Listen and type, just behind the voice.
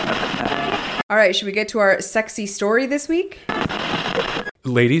All right, should we get to our sexy story this week?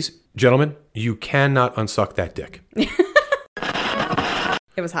 Ladies, gentlemen, you cannot unsuck that dick. It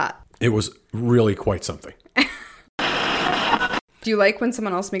was hot. It was really quite something. Do you like when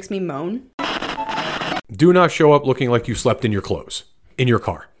someone else makes me moan? Do not show up looking like you slept in your clothes, in your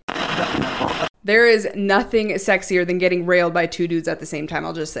car. There is nothing sexier than getting railed by two dudes at the same time.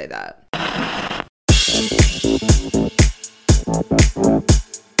 I'll just say that.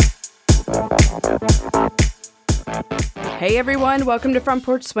 Hey everyone, welcome to Front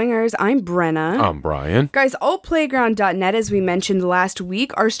Porch Swingers. I'm Brenna. I'm Brian. Guys, altplayground.net, as we mentioned last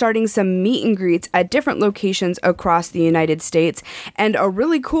week, are starting some meet and greets at different locations across the United States. And a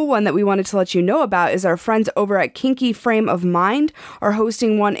really cool one that we wanted to let you know about is our friends over at Kinky Frame of Mind are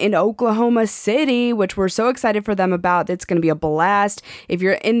hosting one in Oklahoma City, which we're so excited for them about. It's going to be a blast. If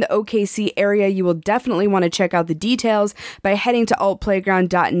you're in the OKC area, you will definitely want to check out the details by heading to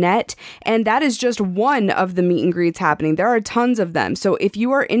altplayground.net. And that is just one of the meet and greets happening. There are tons of them. So if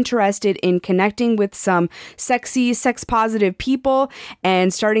you are interested in connecting with some sexy, sex-positive people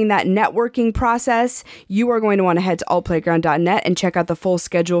and starting that networking process, you are going to want to head to altplayground.net and check out the full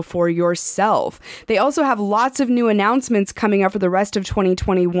schedule for yourself. They also have lots of new announcements coming up for the rest of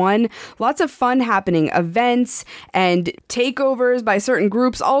 2021. Lots of fun happening, events and takeovers by certain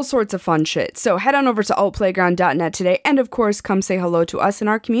groups, all sorts of fun shit. So head on over to altplayground.net today and of course come say hello to us in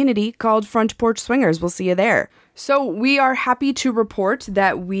our community called Front Porch Swingers. We'll see you there. So we are happy to report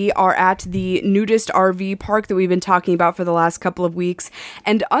that we are at the nudist RV park that we've been talking about for the last couple of weeks.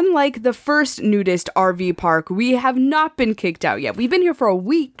 And unlike the first nudist RV park, we have not been kicked out yet. We've been here for a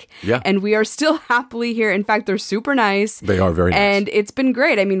week and we are still happily here. In fact, they're super nice. They are very nice. And it's been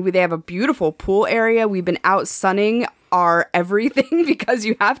great. I mean, they have a beautiful pool area. We've been out sunning our everything because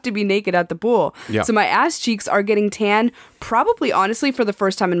you have to be naked at the pool. Yeah. So my ass cheeks are getting tan probably honestly for the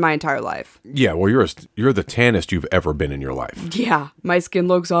first time in my entire life. Yeah, well, you're the tannest you've ever been in your life. Yeah, my skin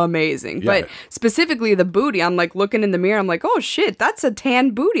looks amazing. Yeah. But specifically the booty, I'm like looking in the mirror, I'm like, oh shit, that's a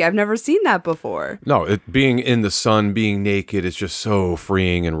tan booty. I've never seen that before. No, being in the sun, being naked is just so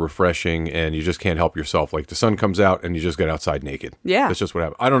freeing and refreshing, and you just can't help yourself. Like the sun comes out and you just get outside naked. Yeah. That's just what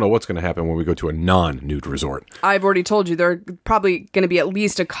happens. I don't know what's going to happen when we go to a non-nude resort. I've already told you, there are probably going to be at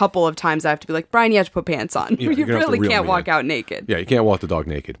least a couple of times I have to be like, Brian, you have to put pants on. Yeah, you really can't walk out naked. Yeah, you can't walk the dog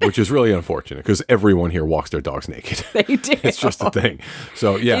naked, which is really unfortunate because everyone here walks their dogs naked. They do. It's just a thing.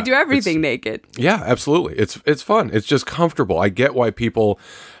 So yeah, they do everything naked. Yeah, absolutely. It's fun. It's just comfortable. I get why people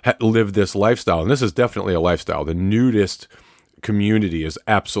live this lifestyle, and this is definitely a lifestyle. The nudist community is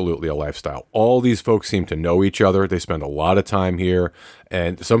absolutely a lifestyle. All these folks seem to know each other. They spend a lot of time here,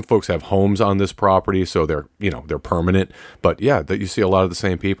 and some folks have homes on this property, so they're permanent. But yeah, that you see a lot of the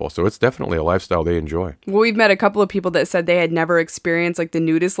same people. So it's definitely a lifestyle they enjoy. Well, we've met a couple of people that said they had never experienced like the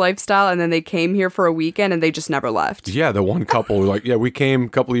nudist lifestyle, and then they came here for a weekend and they just never left. Yeah, the one couple were like, yeah, we came a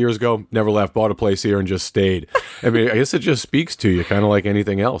couple of years ago, never left, bought a place here and just stayed. I mean, I guess it just speaks to you kind of like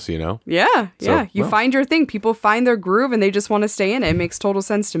anything else, you know? Yeah. You find your thing. People find their groove and they just want to stay in it. It makes total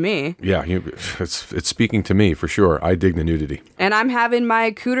sense to me. Yeah, it's speaking to me for sure. I dig the nudity. And I'm having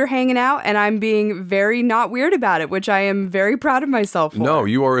my cooter hanging out and I'm being very not weird about it, which I am very proud of myself for. No,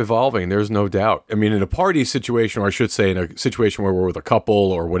 you are evolving. There's no doubt. I mean, in a party situation, or I should say in a situation where we're with a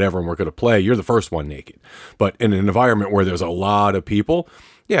couple or whatever and we're going to play, you're the first one naked. But in an environment where there's a lot of people,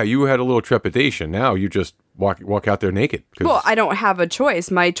 yeah, you had a little trepidation. Now you just walk out there naked. Well, I don't have a choice.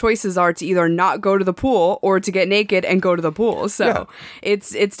 My choices are to either not go to the pool or to get naked and go to the pool. So yeah.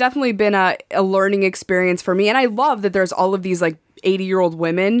 It's definitely been a learning experience for me. And I love that there's all of these like 80-year-old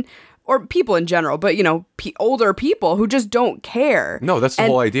women or people in general, but older people who just don't care. No, that's the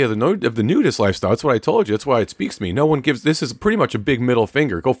whole idea of the nudist lifestyle. That's what I told you. That's why it speaks to me. No one gives, this is pretty much a big middle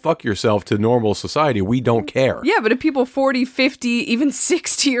finger. Go fuck yourself to normal society. We don't care. Yeah, but if people 40, 50, even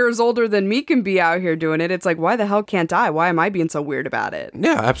 60 years older than me can be out here doing it, it's like, why the hell can't I? Why am I being so weird about it?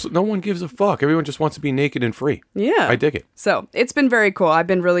 Yeah, absolutely. No one gives a fuck. Everyone just wants to be naked and free. Yeah. I dig it. So it's been very cool. I've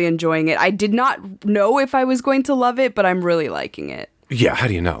been really enjoying it. I did not know if I was going to love it, but I'm really liking it. Yeah, how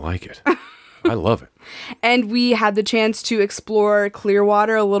do you not like it? I love it. And we had the chance to explore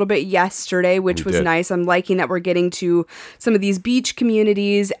Clearwater a little bit yesterday, which was nice. I'm liking that we're getting to some of these beach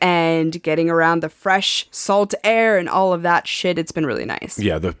communities and getting around the fresh salt air and all of that shit. It's been really nice.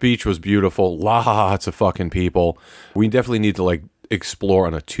 Yeah, the beach was beautiful. Lots of fucking people. We definitely need to explore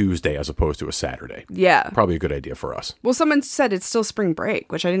on a Tuesday as opposed to a Saturday. Yeah. Probably a good idea for us. Well, someone said it's still spring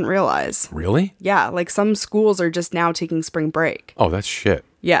break, which I didn't realize. Really? Yeah, like some schools are just now taking spring break. Oh, that's shit.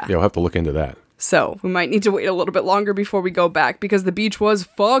 Yeah. Yeah, I'll have to look into that. So we might need to wait a little bit longer before we go back because the beach was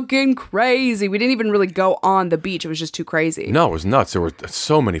fucking crazy. We didn't even really go on the beach. It was just too crazy. No, it was nuts. There were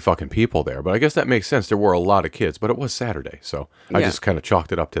so many fucking people there. But I guess that makes sense. There were a lot of kids, but it was Saturday. So I just kind of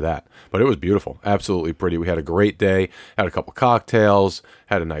chalked it up to that. But it was beautiful. Absolutely pretty. We had a great day. Had a couple cocktails.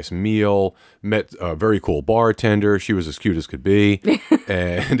 Had a nice meal. Met a very cool bartender. She was as cute as could be.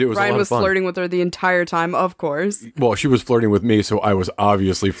 And it was Ryan a lot was of fun. flirting with her the entire time, of course. Well, she was flirting with me, so I was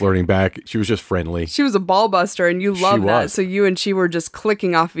obviously flirting back. She was just friendly. She was a ball buster, and you love that. was. So you and she were just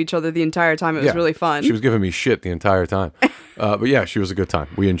clicking off of each other the entire time. It was really fun. She was giving me shit the entire time. But yeah, she was a good time.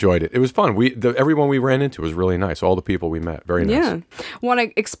 We enjoyed it. It was fun. Everyone we ran into was really nice. All the people we met, very nice. Yeah. Want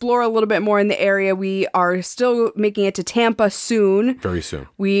to explore a little bit more in the area. We are still making it to Tampa soon. Very soon.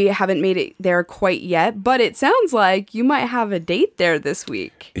 We haven't made it there quite yet, but it sounds like you might have a date there this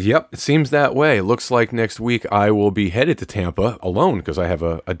week. Yep, it seems that way. Looks like next week I will be headed to Tampa alone because I have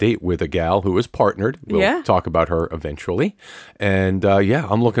a date with a gal who is partnered. We'll talk about her eventually. And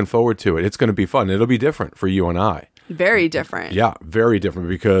I'm looking forward to it. It's going to be fun. It'll be different for you and I. Very different. Yeah, very different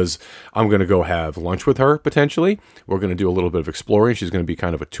because I'm going to go have lunch with her potentially. We're going to do a little bit of exploring. She's going to be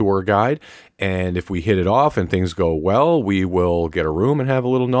kind of a tour guide. And if we hit it off and things go well, we will get a room and have a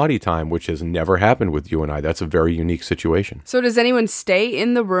little naughty time, which has never happened with you and I. That's a very unique situation. So does anyone stay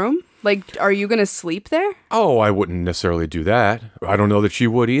in the room? Like, are you going to sleep there? Oh, I wouldn't necessarily do that. I don't know that she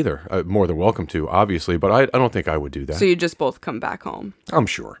would either. More than welcome to, obviously, but I don't think I would do that. So you just both come back home? I'm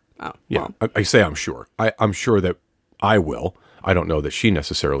sure. Oh, yeah. well. I say I'm sure. I'm sure that I will. I don't know that she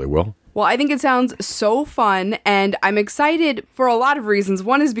necessarily will. Well, I think it sounds so fun, and I'm excited for a lot of reasons.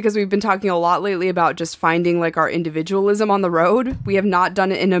 One is because we've been talking a lot lately about just finding like our individualism on the road. We have not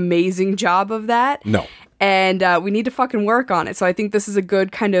done an amazing job of that. No. And we need to fucking work on it. So I think this is a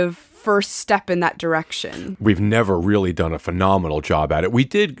good kind of first step in that direction. We've never really done a phenomenal job at it. We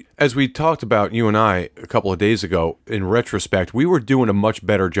did, as we talked about, you and I, a couple of days ago, in retrospect, we were doing a much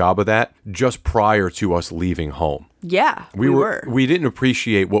better job of that just prior to us leaving home. Yeah, we were. We didn't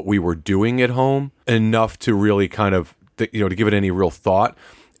appreciate what we were doing at home enough to really kind of, to give it any real thought.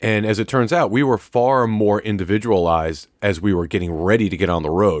 And as it turns out, we were far more individualized as we were getting ready to get on the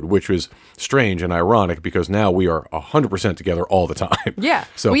road, which was strange and ironic because now we are 100% together all the time. Yeah.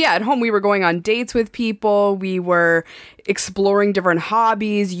 So at home we were going on dates with people. We were exploring different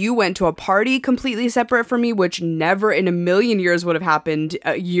hobbies. You went to a party completely separate from me, which never in a million years would have happened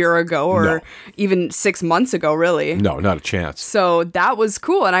a year ago or even 6 months ago, really. No, not a chance. So that was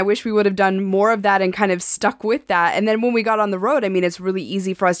cool. And I wish we would have done more of that and kind of stuck with that. And then when we got on the road, I mean, it's really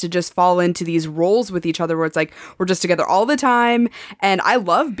easy for us to just fall into these roles with each other where it's like we're just together all the time. And I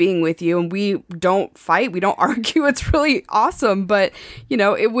love being with you and we don't fight. We don't argue. It's really awesome. But,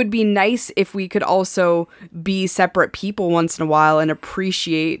 it would be nice if we could also be separate people once in a while and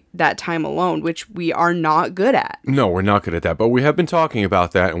appreciate that time alone, which we are not good at. No, we're not good at that. But we have been talking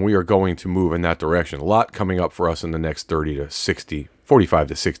about that and we are going to move in that direction. A lot coming up for us in the next 45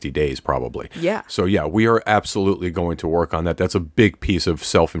 to 60 days probably. Yeah. So yeah, we are absolutely going to work on that. That's a big piece of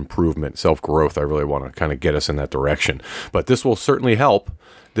self-improvement, self-growth. I really want to kind of get us in that direction. But this will certainly help.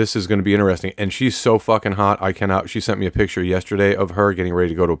 This is going to be interesting. And she's so fucking hot. She sent me a picture yesterday of her getting ready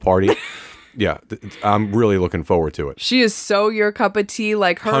to go to a party. Yeah, I'm really looking forward to it. She is so your cup of tea.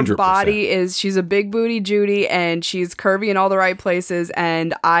 Like her 100%. body is, she's a big booty Judy and she's curvy in all the right places.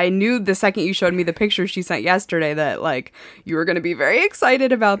 And I knew the second you showed me the picture she sent yesterday that like you were going to be very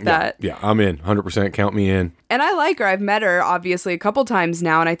excited about that. Yeah, I'm in. 100%. Count me in. And I like her. I've met her she a couple times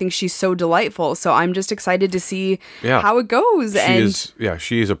now and I think she's so delightful. So I'm just excited to see how it goes.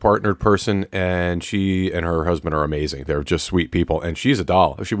 She is a partnered person and she and her husband are amazing. They're just sweet people and she's a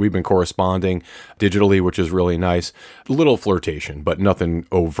doll. We've been corresponding digitally, which is really nice. A little flirtation, but nothing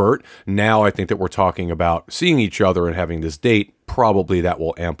overt. Now I think that we're talking about seeing each other and having this date. Probably that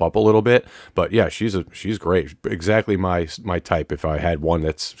will amp up a little bit, but yeah, she's great. Exactly my type. If I had one,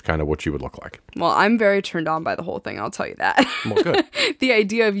 that's kind of what she would look like. Well, I'm very turned on by the whole thing. I'll tell you that. Well, good. The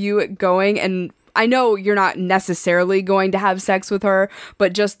idea of you going and I know you're not necessarily going to have sex with her,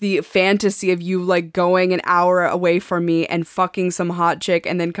 but just the fantasy of you like going an hour away from me and fucking some hot chick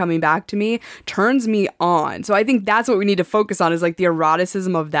and then coming back to me turns me on. So I think that's what we need to focus on is like the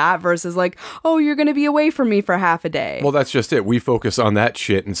eroticism of that versus like, oh, you're going to be away from me for half a day. Well, that's just it. We focus on that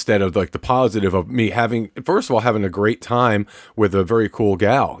shit instead of like the positive of me having a great time with a very cool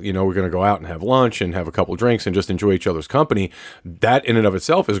gal. We're going to go out and have lunch and have a couple drinks and just enjoy each other's company. That in and of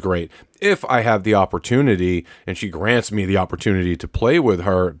itself is great. If I have the opportunity and she grants me the opportunity to play with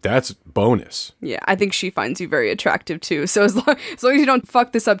her, that's bonus. Yeah, I think she finds you very attractive too. So as long as you don't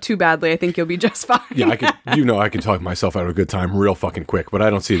fuck this up too badly, I think you'll be just fine. Yeah, I can talk myself out of a good time real fucking quick, but I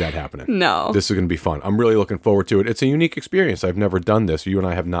don't see that happening. No. This is going to be fun. I'm really looking forward to it. It's a unique experience. I've never done this. You and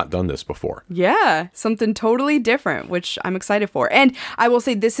I have not done this before. Yeah, something totally different, which I'm excited for. And I will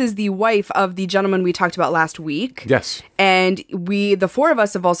say this is the wife of the gentleman we talked about last week. Yes. And the four of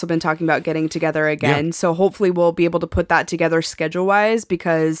us have also been talking about getting together again. Yeah. So hopefully we'll be able to put that together schedule-wise,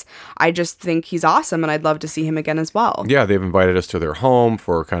 because I just think he's awesome and I'd love to see him again as well. Yeah, they've invited us to their home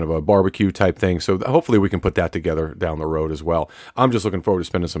for kind of a barbecue type thing. So hopefully we can put that together down the road as well. I'm just looking forward to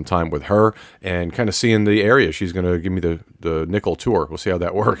spending some time with her and kind of seeing the area. She's going to give me the nickel tour. We'll see how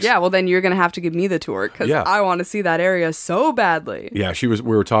that works. Yeah, well then you're going to have to give me the tour, because I want to see that area so badly. Yeah, we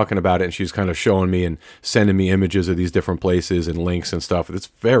were talking about it and she's kind of showing me and sending me images of these different places and links and stuff. It's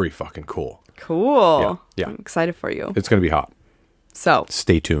very fucking cool. Cool. Yeah. I'm excited for you. It's going to be hot. So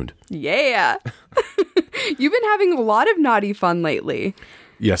stay tuned. Yeah. You've been having a lot of naughty fun lately.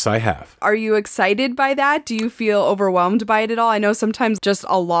 Yes, I have. Are you excited by that? Do you feel overwhelmed by it at all? I know sometimes just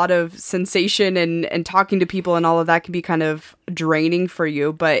a lot of sensation and talking to people and all of that can be kind of draining for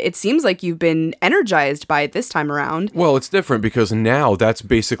you, but it seems like you've been energized by it this time around. Well, it's different because now that's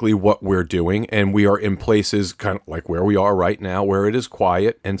basically what we're doing, and we are in places kind of like where we are right now, where it is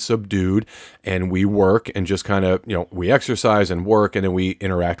quiet and subdued, and we work and just kind of, we exercise and work, and then we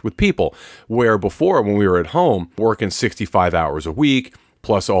interact with people. Where before, when we were at home, working 65 hours a week,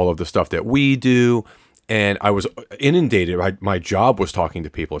 plus all of the stuff that we do. And I was inundated. My job was talking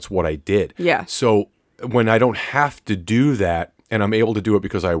to people. It's what I did. Yeah. So when I don't have to do that and I'm able to do it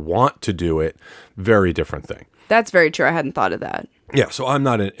because I want to do it, very different thing. That's very true. I hadn't thought of that. Yeah, so I'm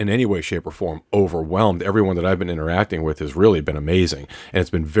not in any way, shape, or form overwhelmed. Everyone that I've been interacting with has really been amazing, and it's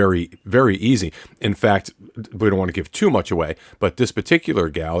been very, very easy. In fact, we don't want to give too much away, but this particular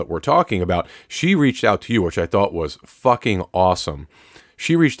gal that we're talking about, she reached out to you, which I thought was fucking awesome.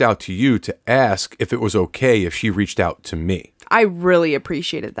 She reached out to you to ask if it was okay if she reached out to me. I really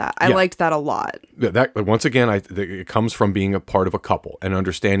appreciated that. I liked that a lot. That once again, it comes from being a part of a couple and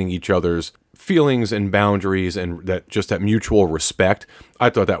understanding each other's feelings and boundaries and that mutual respect.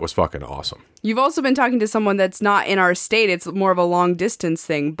 I thought that was fucking awesome. You've also been talking to someone that's not in our state. It's more of a long distance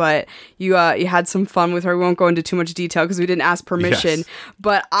thing, but you had some fun with her. We won't go into too much detail because we didn't ask permission, yes.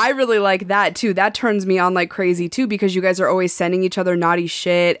 But I really like that too. That turns me on like crazy too, because you guys are always sending each other naughty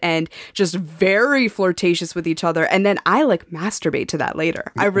shit and just very flirtatious with each other. And then I like masturbate to that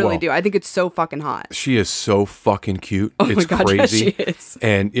later. I really do. I think it's so fucking hot. She is so fucking cute. Oh it's my God, crazy. Yes, she is.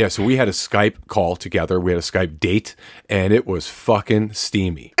 And yeah, so we had a Skype call together. We had a Skype date, and it was fucking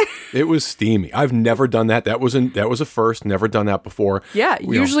steamy. It was steamy. I've never done that. That was a first. Never done that before. Yeah,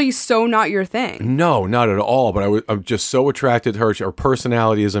 usually so not your thing. No, not at all. But I'm just so attracted to her. Her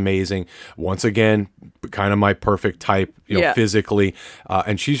personality is amazing. Once again, kind of my perfect type, physically.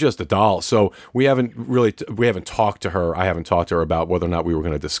 And she's just a doll. So we haven't talked to her. I haven't talked to her about whether or not we were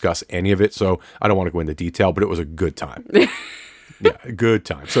going to discuss any of it. So I don't want to go into detail, but it was a good time. Yeah, good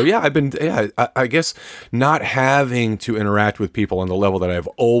time. So yeah, I guess not having to interact with people on the level that I've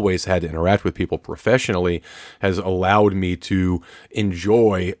always had to interact with people professionally has allowed me to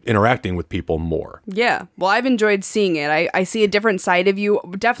enjoy interacting with people more. Yeah, well, I've enjoyed seeing it. I see a different side of you,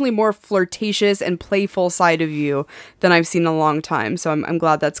 definitely more flirtatious and playful side of you than I've seen in a long time. So I'm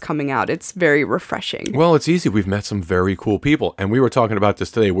glad that's coming out. It's very refreshing. Well, it's easy. We've met some very cool people. And we were talking about this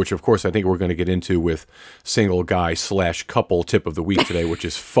today, which of course I think we're going to get into with single guy / couple tip of the week today, which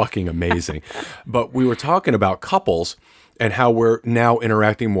is fucking amazing. But we were talking about couples and how we're now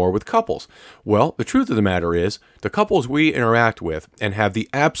interacting more with couples. Well, the truth of the matter is the couples we interact with and have the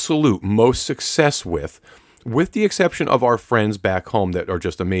absolute most success with the exception of our friends back home that are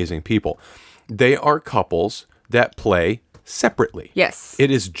just amazing people, they are couples that play separately. Yes.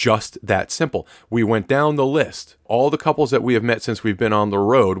 It is just that simple. We went down the list. All the couples that we have met since we've been on the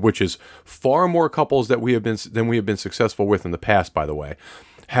road, which is far more couples than we have been successful with in the past, by the way,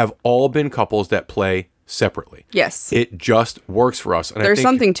 have all been couples that play separately. Yes. It just works for us. And there's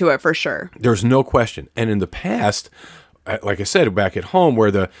something to it for sure. There's no question. And in the past, like I said, back at home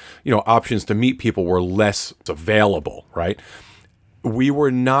where the options to meet people were less available, right? We were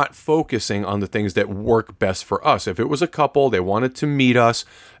not focusing on the things that work best for us. If it was a couple, they wanted to meet us,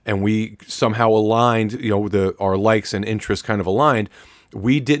 and we somehow aligned, our likes and interests kind of aligned,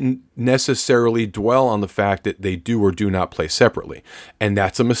 we didn't necessarily dwell on the fact that they do or do not play separately. And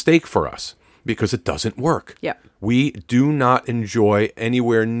that's a mistake for us because it doesn't work. Yeah. We do not enjoy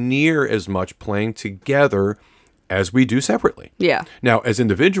anywhere near as much playing together as we do separately. Yeah. Now, as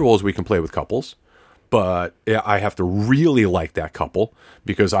individuals, we can play with couples, but I have to really like that couple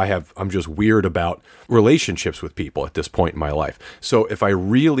because I'm just weird about relationships with people at this point in my life. So if I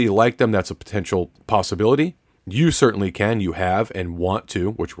really like them, that's a potential possibility. You certainly can, you have, and want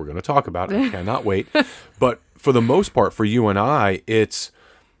to, which we're going to talk about. I cannot wait. But for the most part, for you and I, it's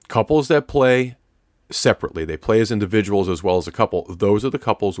couples that play separately. They play as individuals as well as a couple. Those are the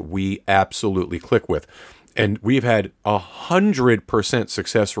couples we absolutely click with. And we've had 100%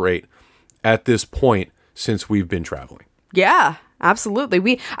 success rate at this point since we've been traveling. Yeah.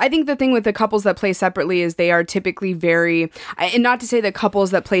 Absolutely. I think the thing with the couples that play separately is they are typically very, and not to say that couples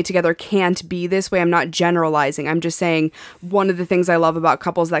that play together can't be this way. I'm not generalizing. I'm just saying one of the things I love about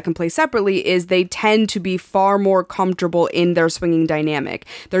couples that can play separately is they tend to be far more comfortable in their swinging dynamic.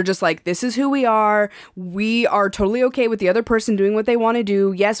 They're just like, this is who we are. We are totally okay with the other person doing what they want to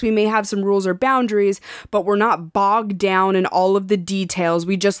do. Yes, we may have some rules or boundaries, but we're not bogged down in all of the details.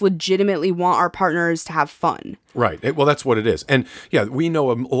 We just legitimately want our partners to have fun. Right. Well, that's what it is. And yeah, we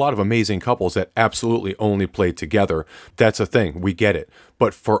know a lot of amazing couples that absolutely only play together. That's a thing. We get it.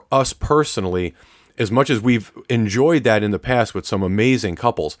 But for us personally, as much as we've enjoyed that in the past with some amazing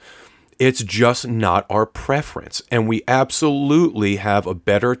couples, it's just not our preference. And we absolutely have a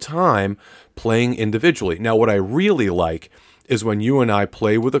better time playing individually. Now, what I really like is when you and I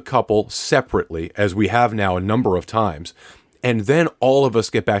play with a couple separately, as we have now a number of times, and then all of us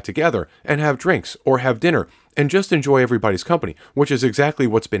get back together and have drinks or have dinner and just enjoy everybody's company, which is exactly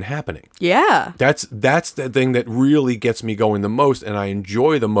what's been happening. Yeah. That's the thing that really gets me going the most, and I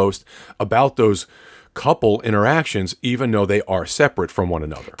enjoy the most about those couple interactions, even though they are separate from one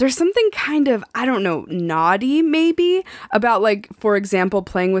another. There's something kind of, I don't know, naughty maybe about, like, for example,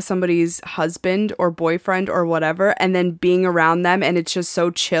 playing with somebody's husband or boyfriend or whatever, and then being around them and it's just so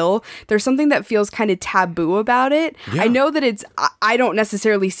chill. There's something that feels kind of taboo about it. Yeah. I know that I don't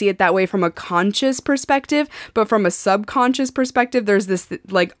necessarily see it that way from a conscious perspective, but from a subconscious perspective, there's this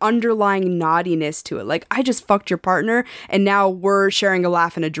like underlying naughtiness to it. Like, I just fucked your partner and now we're sharing a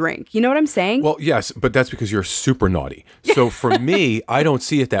laugh and a drink. You know what I'm saying? Well, yes. But that's because you're super naughty. So for me, I don't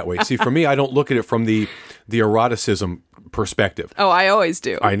see it that way. See, for me, I don't look at it from the eroticism perspective. Oh, I always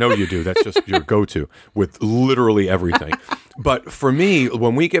do. I know you do. That's just your go-to with literally everything. But for me,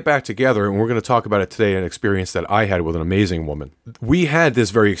 when we get back together, and we're going to talk about it today, an experience that I had with an amazing woman. We had this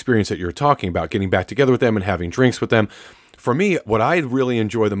very experience that you're talking about, getting back together with them and having drinks with them. For me, what I really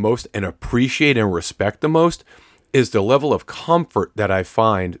enjoy the most and appreciate and respect the most is the level of comfort that I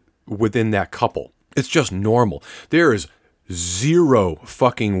find within that couple. It's just normal. There is zero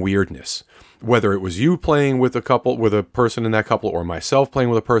fucking weirdness. Whether it was you playing with a couple, with a person in that couple, or myself playing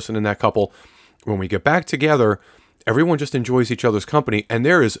with a person in that couple, when we get back together, everyone just enjoys each other's company, and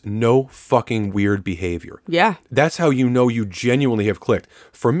there is no fucking weird behavior. Yeah. That's how you know you genuinely have clicked.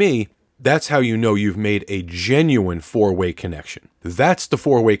 For me, that's how you know you've made a genuine four-way connection. That's the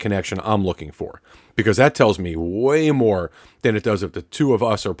four-way connection I'm looking for. Because that tells me way more than it does if the two of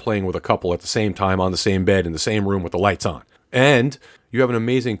us are playing with a couple at the same time on the same bed in the same room with the lights on. And you have an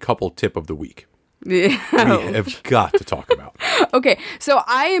amazing couple tip of the week. Yeah. We have got to talk about. Okay, so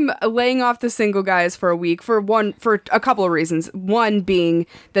I am laying off the single guys for a week for a couple of reasons. One being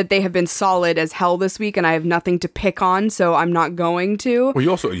that they have been solid as hell this week and I have nothing to pick on, so I'm not going to.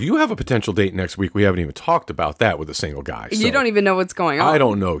 Well, you have a potential date next week. We haven't even talked about that with a single guy. So you don't even know what's going on. I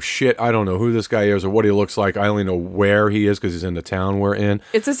don't know shit. I don't know who this guy is or what he looks like. I only know where he is because he's in the town we're in.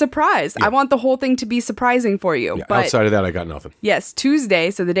 It's a surprise. Yeah. I want the whole thing to be surprising for you. Yeah, but outside of that, I got nothing. Yes,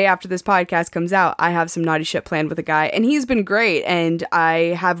 Tuesday, so the day after this podcast comes out, I have some naughty shit planned with a guy, and he's been great, and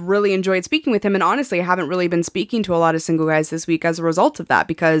I have really enjoyed speaking with him, and honestly, I haven't really been speaking to a lot of single guys this week as a result of that,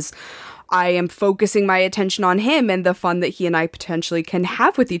 because I am focusing my attention on him and the fun that he and I potentially can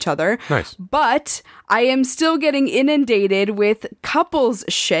have with each other. Nice. But I am still getting inundated with couples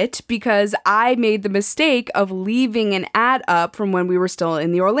shit because I made the mistake of leaving an ad up from when we were still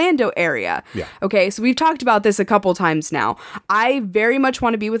in the Orlando area. Yeah. Okay, so we've talked about this a couple times now. I very much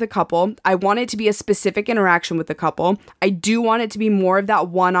want to be with a couple. I want it to be a specific interaction with a couple. I do want it to be more of that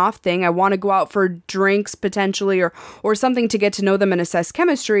one-off thing. I want to go out for drinks potentially or something to get to know them and assess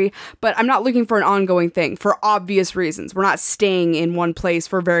chemistry, but I'm not looking for an ongoing thing for obvious reasons. We're not staying in one place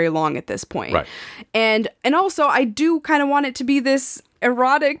for very long at this point. Right. And also, I do kind of want it to be this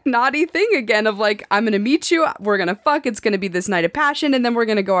erotic, naughty thing again of like, I'm going to meet you, we're going to fuck, it's going to be this night of passion, and then we're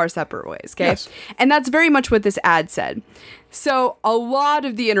going to go our separate ways, okay? Yes. And that's very much what this ad said. So a lot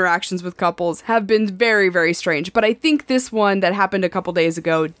of the interactions with couples have been very, very strange, but I think this one that happened a couple days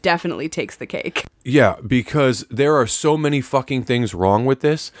ago definitely takes the cake. Yeah, because there are so many fucking things wrong with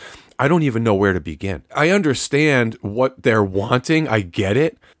this. I don't even know where to begin. I understand what they're wanting. I get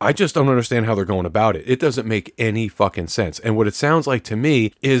it. I just don't understand how they're going about it. It doesn't make any fucking sense. And what it sounds like to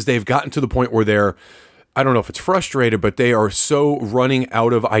me is they've gotten to the point where they're, I don't know if it's frustrated, but they are so running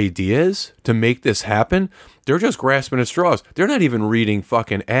out of ideas to make this happen. They're just grasping at straws. They're not even reading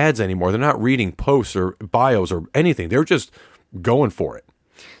fucking ads anymore. They're not reading posts or bios or anything. They're just going for it.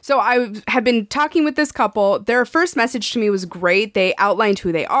 So I have been talking with this couple. Their first message to me was great. They outlined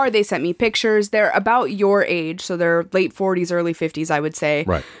who they are. They sent me pictures. They're about your age. So they're late 40s, early 50s, I would say.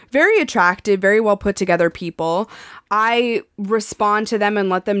 Right. Very attractive, very well put together people. I respond to them and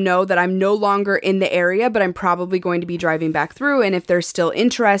let them know that I'm no longer in the area, but I'm probably going to be driving back through. And if they're still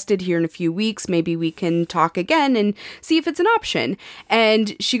interested here in a few weeks, maybe we can talk again and see if it's an option.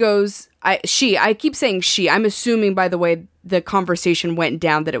 And she goes, I keep saying she. I'm assuming, by the way, the conversation went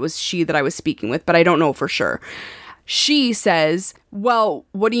down that it was she that I was speaking with, but I don't know for sure. She says, well,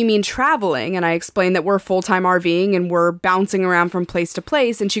 what do you mean traveling? And I explained that we're full-time RVing and we're bouncing around from place to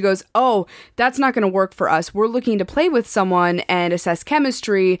place. And she goes, oh, that's not going to work for us. We're looking to play with someone and assess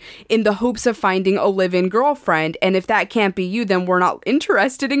chemistry in the hopes of finding a live-in girlfriend. And if that can't be you, then we're not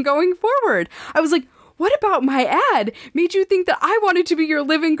interested in going forward. I was like, what about my ad made you think that I wanted to be your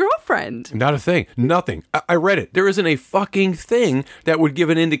live-in girlfriend? Not a thing. Nothing. I read it. There isn't a fucking thing that would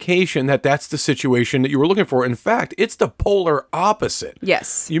give an indication that that's the situation that you were looking for. In fact, it's the polar opposite.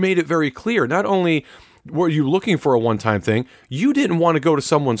 Yes. You made it very clear. Not only were you looking for a one-time thing, you didn't want to go to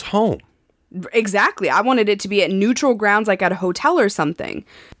someone's home. Exactly. I wanted it to be at neutral grounds, like at a hotel or something.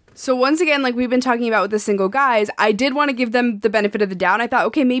 So once again, like we've been talking about with the single guys, I did want to give them the benefit of the doubt. I thought,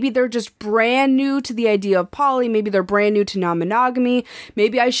 okay, maybe they're just brand new to the idea of poly. Maybe they're brand new to non-monogamy.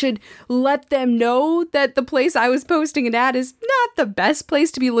 Maybe I should let them know that the place I was posting an ad is not the best place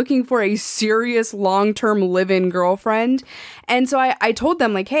to be looking for a serious long-term live-in girlfriend. And so I told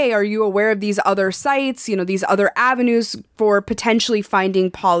them, like, hey, are you aware of these other sites, these other avenues for potentially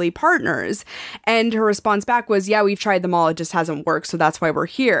finding poly partners? And her response back was, yeah, we've tried them all. It just hasn't worked. So that's why we're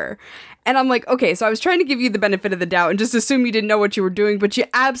here. And I'm like, okay, so I was trying to give you the benefit of the doubt and just assume you didn't know what you were doing, but you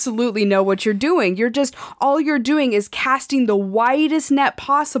absolutely know what you're doing. All you're doing is casting the widest net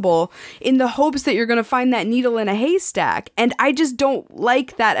possible in the hopes that you're going to find that needle in a haystack. And I just don't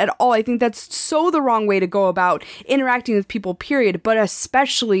like that at all. I think that's so the wrong way to go about interacting with people, period, but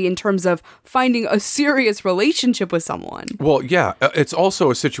especially in terms of finding a serious relationship with someone. Well, yeah, it's also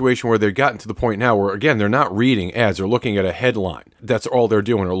a situation where they've gotten to the point now where, again, they're not reading ads. They're looking at a headline. That's all they're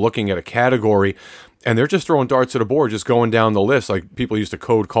doing. They're looking at a category, and they're just throwing darts at a board, just going down the list like people used to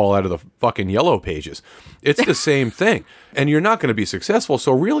code call out of the fucking yellow pages. It's the same thing. And you're not going to be successful,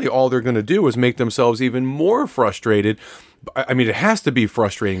 so really all they're going to do is make themselves even more frustrated. I mean, it has to be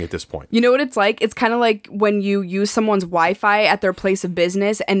frustrating at this point. You know what it's like? It's kind of like when you use someone's Wi-Fi at their place of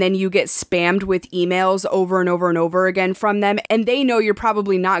business and then you get spammed with emails over and over and over again from them, and they know you're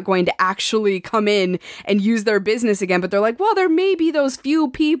probably not going to actually come in and use their business again, but they're like, well, there may be those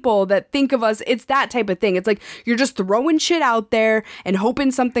few people that think of us. It's that type of thing. It's like you're just throwing shit out there and hoping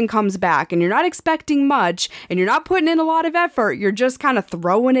something comes back, and you're not expecting much, and you're not putting in a lot of effort. You're just kind of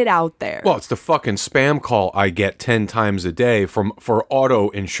throwing it out there. Well, it's the fucking spam call I get 10 times a day for auto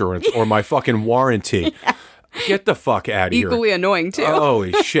insurance or my fucking warranty. Yeah. Get the fuck out of here. Equally annoying, too.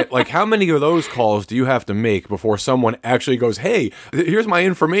 Holy shit. Like, how many of those calls do you have to make before someone actually goes, hey, here's my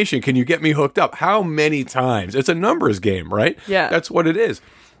information. Can you get me hooked up? How many times? It's a numbers game, right? Yeah. That's what it is.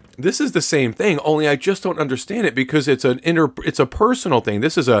 This is the same thing, only I just don't understand it because it's a personal thing.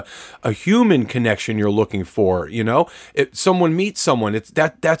 This is a human connection you're looking for, someone meets someone,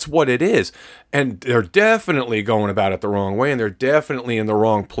 that's what it is. And they're definitely going about it the wrong way, and they're definitely in the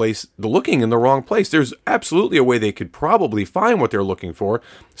wrong place, looking in the wrong place. There's absolutely a way they could probably find what they're looking for,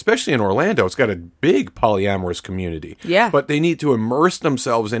 especially in Orlando. It's got a big polyamorous community. Yeah. But they need to immerse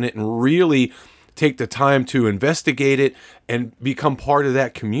themselves in it and really take the time to investigate it and become part of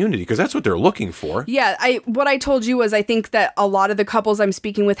that community, because that's what they're looking for. Yeah, what I told you was I think that a lot of the couples I'm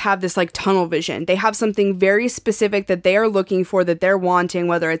speaking with have this like tunnel vision. They have something very specific that they are looking for, that they're wanting,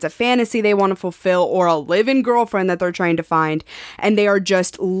 whether it's a fantasy they want to fulfill or a live-in girlfriend that they're trying to find, and they are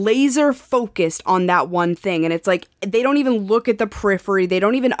just laser focused on that one thing. And it's like they don't even look at the periphery. They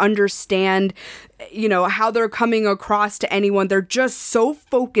don't even understand how they're coming across to anyone. They're just so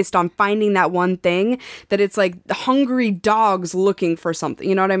focused on finding that one thing that it's like hungry dogs looking for something.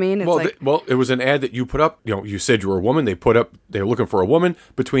 You know what I mean? It's it was an ad that you put up. You said you were a woman. They were looking for a woman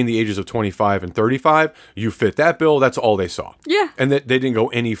between the ages of 25 and 35. You fit that bill. That's all they saw. Yeah. And they didn't go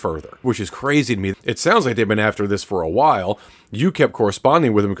any further, which is crazy to me. It sounds like they've been after this for a while. You kept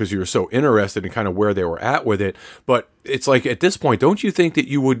corresponding with them because you were so interested in kind of where they were at with it. But it's like at this point, don't you think that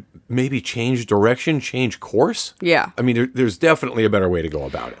you would maybe change direction, change course? Yeah. I mean, there's definitely a better way to go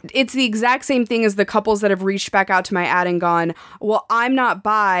about it. It's the exact same thing as the couples that have reached back out to my ad and gone, well, I'm not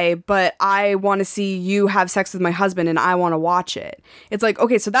bi, but I want to see you have sex with my husband and I want to watch it. It's like,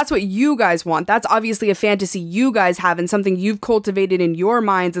 okay, so that's what you guys want. That's obviously a fantasy you guys have and something you've cultivated in your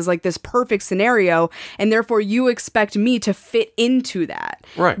minds is like this perfect scenario. And therefore you expect me to fit into that.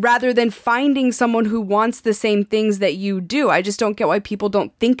 Right. Rather than finding someone who wants the same things that you do. I just don't get why people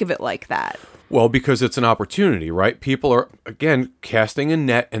don't think of it like that. Well, because it's an opportunity, right? People are, again, casting a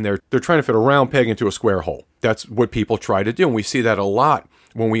net and they're trying to fit a round peg into a square hole. That's what people try to do. And we see that a lot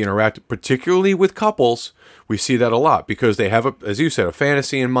when we interact, particularly with couples. We see that a lot because they have, as you said, a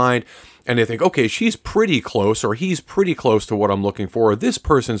fantasy in mind and they think, okay, she's pretty close or he's pretty close to what I'm looking for or this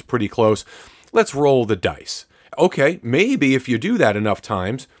person's pretty close. Let's roll the dice. Okay, maybe if you do that enough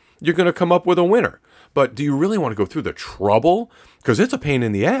times, you're going to come up with a winner. But do you really want to go through the trouble? Because it's a pain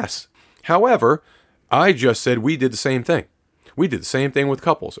in the ass. However, I just said we did the same thing. We did the same thing with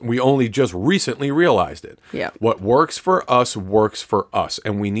couples. We only just recently realized it. Yeah. What works for us works for us.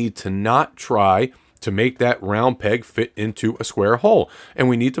 And we need to not try to make that round peg fit into a square hole. And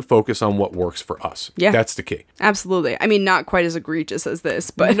we need to focus on what works for us. Yeah. That's the key. Absolutely. I mean, not quite as egregious as this,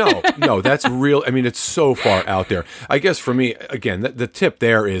 but... No, that's real. I mean, it's so far out there. I guess for me, again, the tip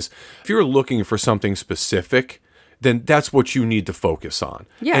there is if you're looking for something specific, then that's what you need to focus on.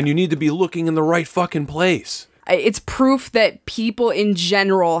 Yeah. And you need to be looking in the right fucking place. It's proof that people in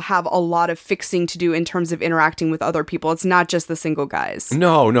general have a lot of fixing to do in terms of interacting with other people. It's not just the single guys.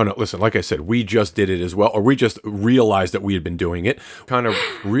 No. Listen, like I said, we just did it as well, or we just realized that we had been doing it. Kind of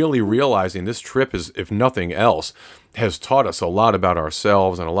really realizing this trip is, if nothing else, has taught us a lot about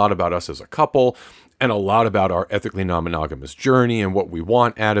ourselves and a lot about us as a couple and a lot about our ethically non-monogamous journey and what we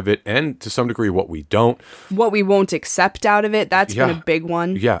want out of it and to some degree what we don't. What we won't accept out of it, that's been a big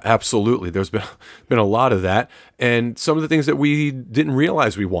one. Yeah, absolutely. There's been a lot of that and some of the things that we didn't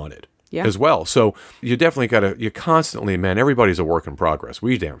realize we wanted. Yeah. As well. So you definitely you constantly, man, everybody's a work in progress.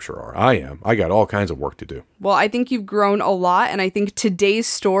 We damn sure are. I am. I got all kinds of work to do. Well, I think you've grown a lot. And I think today's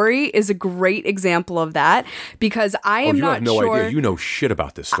story is a great example of that because I am not sure. You have no idea. You know shit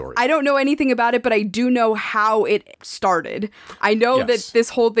about this story. I don't know anything about it, but I do know how it started. I know that this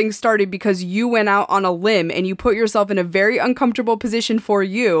whole thing started because you went out on a limb and you put yourself in a very uncomfortable position for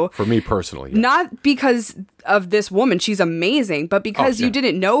you. For me personally. Yeah. Not because of this woman, she's amazing, but because you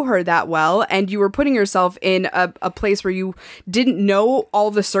didn't know her that well and you were putting yourself in a place where you didn't know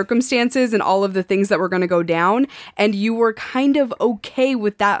all the circumstances and all of the things that were going to go down, and you were kind of okay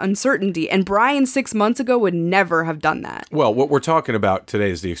with that uncertainty. And Brian 6 months ago would never have done that. Well, what we're talking about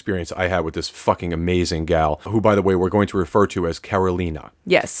today is the experience I had with this fucking amazing gal, who, by the way, we're going to refer to as Carolina.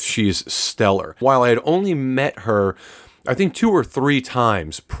 Yes. She's stellar. While I had only met her, I think 2 or 3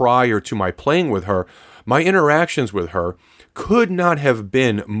 times prior to my playing with her, my interactions with her could not have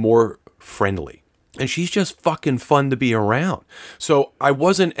been more friendly. And she's just fucking fun to be around. So I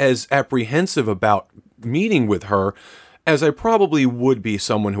wasn't as apprehensive about meeting with her as I probably would be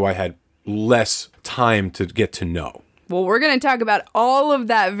someone who I had less time to get to know. Well, we're going to talk about all of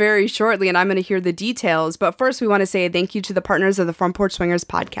that very shortly, and I'm going to hear the details. But first, we want to say thank you to the partners of the Front Porch Swingers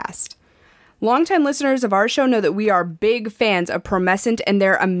podcast. Longtime listeners of our show know that we are big fans of Promescent and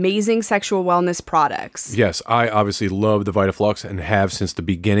their amazing sexual wellness products. Yes, I obviously love the VitaFlux and have since the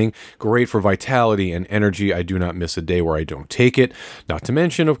beginning. Great for vitality and energy. I do not miss a day where I don't take it. Not to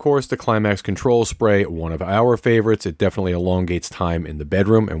mention, of course, the Climax Control Spray, one of our favorites. It definitely elongates time in the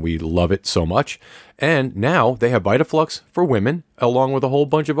bedroom, and we love it so much. And now they have VitaFlux for women, along with a whole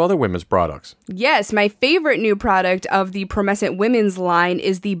bunch of other women's products. Yes, my favorite new product of the Promescent women's line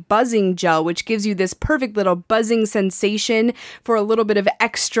is the buzzing gel, which gives you this perfect little buzzing sensation for a little bit of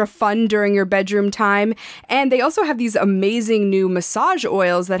extra fun during your bedroom time. And they also have these amazing new massage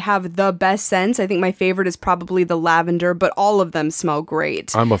oils that have the best scents. I think my favorite is probably the lavender, but all of them smell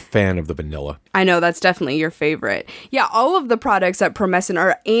great. I'm a fan of the vanilla. I know, that's definitely your favorite. Yeah, all of the products at Promescent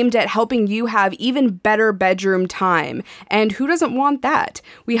are aimed at helping you have even better bedroom time. And who doesn't want that?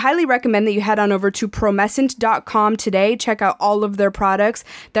 We highly recommend that you head on over to promescent.com today. Check out all of their products.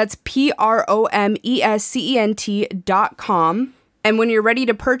 That's promescent.com. And when you're ready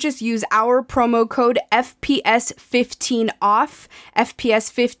to purchase, use our promo code FPS15OFF,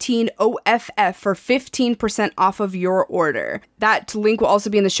 FPS15OFF for 15% off of your order. That link will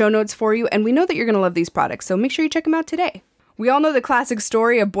also be in the show notes for you, and we know that you're going to love these products, so make sure you check them out today. We all know the classic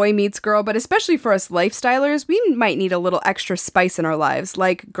story of boy meets girl, but especially for us lifestylers, we might need a little extra spice in our lives,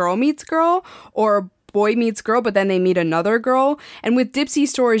 like girl meets girl or boy meets girl, but then they meet another girl. And with Dipsea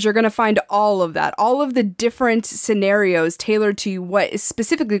Stories, you're going to find all of that, all of the different scenarios tailored to what is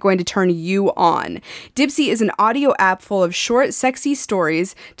specifically going to turn you on. Dipsea is an audio app full of short, sexy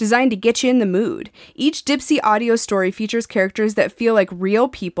stories designed to get you in the mood. Each Dipsea audio story features characters that feel like real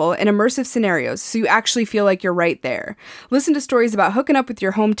people in immersive scenarios, so you actually feel like you're right there. Listen to stories about hooking up with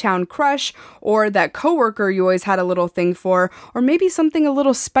your hometown crush, or that coworker you always had a little thing for, or maybe something a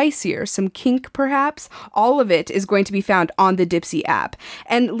little spicier, some kink perhaps. All of it is going to be found on the Dipsea app.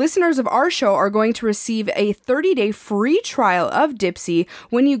 And listeners of our show are going to receive a 30-day free trial of Dipsea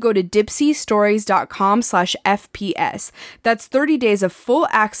when you go to dipseastories.com/FPS. That's 30 days of full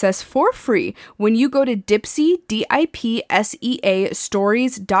access for free when you go to Dipsea, DIPSEA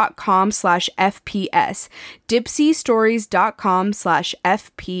stories.com/FPS.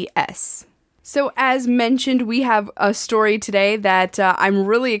 dipseastories.com/FPS. So as mentioned, we have a story today that I'm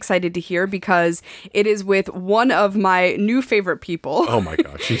really excited to hear because it is with one of my new favorite people. Oh my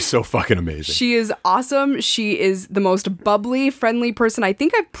God, she's so fucking amazing. She is awesome. She is the most bubbly, friendly person I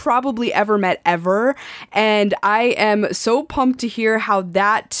think I've probably ever met ever. And I am so pumped to hear how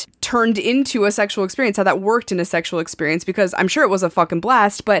that turned into a sexual experience, how that worked in a sexual experience, because I'm sure it was a fucking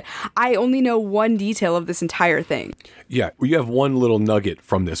blast, but I only know one detail of this entire thing. Yeah, you have one little nugget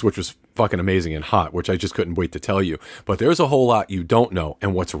from this, which was fucking amazing and hot, which I just couldn't wait to tell you. But there's a whole lot you don't know.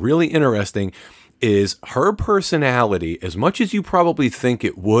 And what's really interesting is her personality, as much as you probably think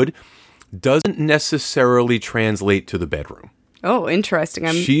it would, doesn't necessarily translate to the bedroom. Oh, interesting.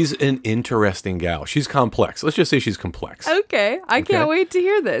 She's an interesting gal. She's complex. Let's just say she's complex. Okay. I can't wait to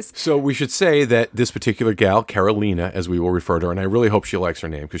hear this. So we should say that this particular gal, Carolina, as we will refer to her, and I really hope she likes her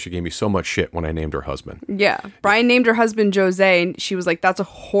name because she gave me so much shit when I named her husband. Yeah. Brian named her husband Jose, and she was like, that's a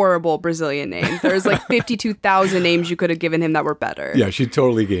horrible Brazilian name. There's like 52,000 names you could have given him that were better. Yeah, she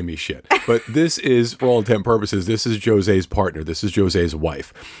totally gave me shit. But this is, for all intent and purposes, this is Jose's partner. This is Jose's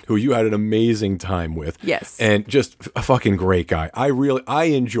wife, who you had an amazing time with. Yes. And just a fucking great guy. I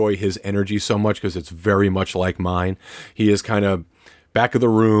enjoy his energy so much because it's very much like mine. He is kind of back of the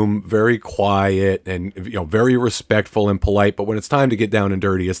room, very quiet and very respectful and polite. But when it's time to get down and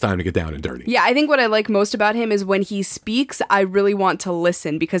dirty, it's time to get down and dirty. Yeah, I think what I like most about him is when he speaks, I really want to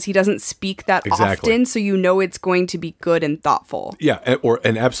listen because he doesn't speak that often. So you know it's going to be good and thoughtful. Yeah,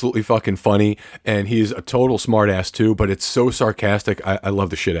 and absolutely fucking funny. And he's a total smartass too, but it's so sarcastic. I love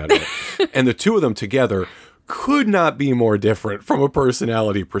the shit out of it. And the two of them together could not be more different from a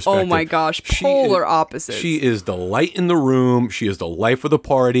personality perspective. Oh my gosh, polar opposites. She is the light in the room. She is the life of the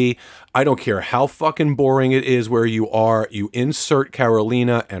party. I don't care how fucking boring it is where you are. You insert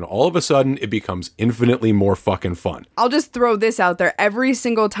Carolina and all of a sudden it becomes infinitely more fucking fun. I'll just throw this out there. Every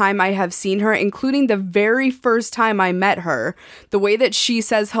single time I have seen her, including the very first time I met her, the way that she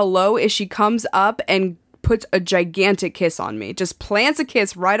says hello is she comes up and puts a gigantic kiss on me, just plants a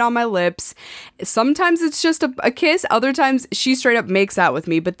kiss right on my lips. Sometimes it's just a kiss. Other times she straight up makes out with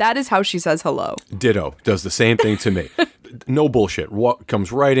me, but that is how she says hello. Ditto. Does the same thing to me. No bullshit.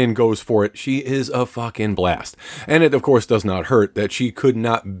 Comes right in, goes for it. She is a fucking blast. And it, of course, does not hurt that she could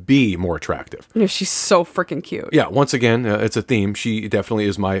not be more attractive. Yeah, she's so freaking cute. Yeah, once again, it's a theme. She definitely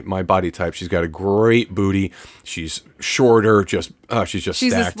is my body type. She's got a great booty. She's shorter, she's She's stacked.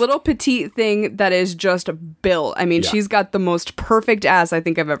 This little petite thing that is just built. I mean, she's got the most perfect ass I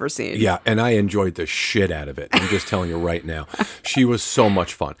think I've ever seen. Yeah, and I enjoyed the shit out of it. I'm just telling you right now. She was so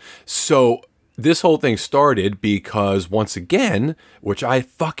much fun. So this whole thing started because, once again, which I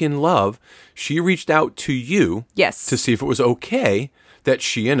fucking love, she reached out to you to see if it was okay that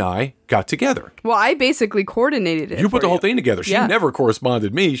she and I got together. Well, I basically coordinated it. You put the whole thing together. She never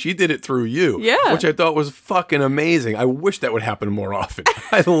corresponded me. She did it through you. Yeah. Which I thought was fucking amazing. I wish that would happen more often.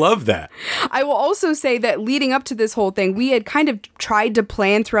 I love that. I will also say that leading up to this whole thing, we had kind of tried to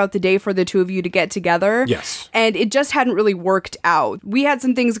plan throughout the day for the two of you to get together. Yes. And it just hadn't really worked out. We had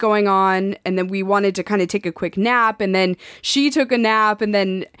some things going on, and then we wanted to kind of take a quick nap, and then she took a nap, and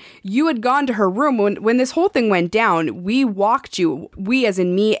then you had gone to her room. When this whole thing went down, we walked you, we as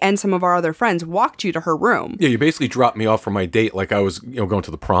in me and some of our other friends, walked you to her room. Yeah, you basically dropped me off for my date like I was going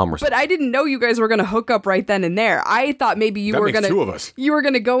to the prom or something. But I didn't know you guys were going to hook up right then and there. I thought maybe you were going to... two of us. You were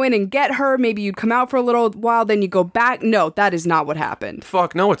going to go in and get her. Maybe you'd come out for a little while, then you go back. No, that is not what happened.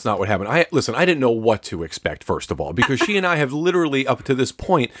 Fuck, no, it's not what happened. Listen, I didn't know what to expect, first of all, because she and I have literally, up to this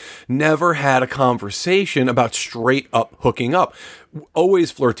point, never had a conversation about straight up hooking up.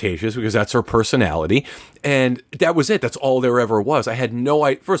 Always flirtatious because that's her personality, and that was it. That's all there ever was. I had no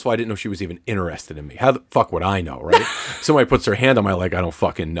idea. First of all, I didn't know she was even interested in me. How the fuck would I know, right? Somebody puts their hand on my leg, I don't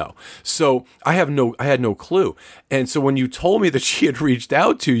fucking know. So I had no clue. And so when you told me that she had reached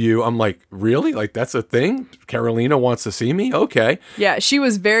out to you, I'm like, really? Like, that's a thing? Carolina wants to see me? Okay. Yeah, she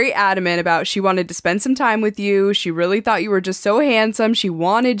was very adamant about she wanted to spend some time with you. She really thought you were just so handsome. She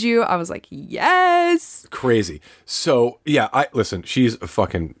wanted you. I was like, yes. Crazy. So yeah, listen, she's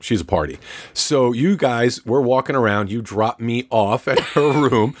a party. So you guys were walking around, you dropped me off at her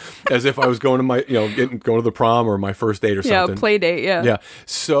room as if I was going to my, going to the prom or my first date or something. Yeah, play date, yeah. Yeah.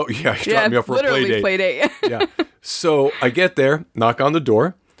 So yeah, she dropped me off for a play date. Yeah. So I get there, knock on the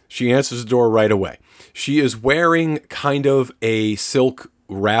door. She answers the door right away. She is wearing kind of a silk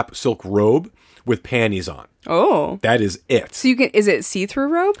robe with panties on. Oh. That is it. So is it see-through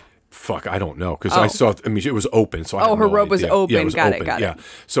robe? Fuck, I don't know, because I saw, it was open, so I have her no robe was idea. open. Yeah, it was got open. it. Yeah.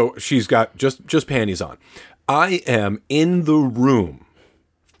 So she's got just panties on. I am in the room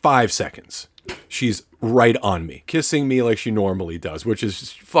 5 seconds. She's right on me, kissing me like she normally does, which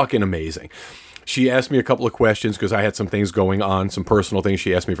is fucking amazing. She asked me a couple of questions because I had some things going on, some personal things.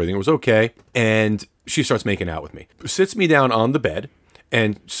 She asked me if everything was okay, and she starts making out with me. Sits me down on the bed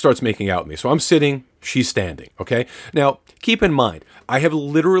and starts making out with me. So I'm sitting, she's standing, okay? Now, keep in mind, I have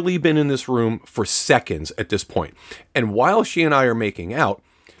literally been in this room for seconds at this point. And while she and I are making out,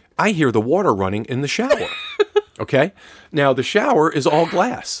 I hear the water running in the shower, okay? Now, the shower is all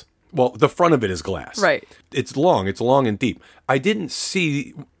glass. Well, the front of it is glass. Right. It's long and deep. I didn't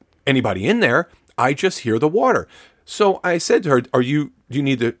see anybody in there. I just hear the water. So I said to her, do you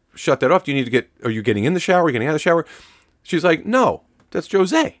need to shut that off? Are you getting in the shower? Are you getting out of the shower? She's like, no. That's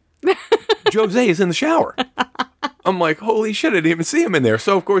Jose. Jose is in the shower. I'm like, holy shit, I didn't even see him in there.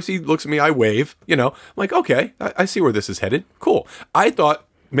 So, of course, he looks at me, I wave, I'm like, okay, I see where this is headed. Cool. I thought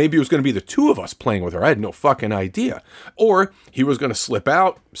maybe it was going to be the two of us playing with her. I had no fucking idea. Or he was going to slip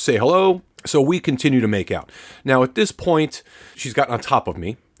out, say hello. So we continue to make out. Now, at this point, she's gotten on top of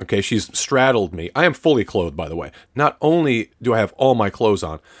me. Okay, she's straddled me. I am fully clothed, by the way. Not only do I have all my clothes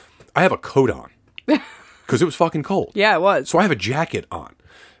on, I have a coat on. Because it was fucking cold. Yeah, it was. So I have a jacket on.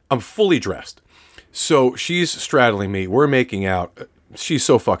 I'm fully dressed. So she's straddling me. We're making out. She's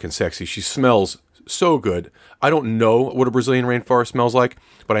so fucking sexy. She smells so good. I don't know what a Brazilian rainforest smells like,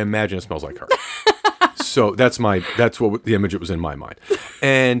 but I imagine it smells like her. So that's what the image that was in my mind.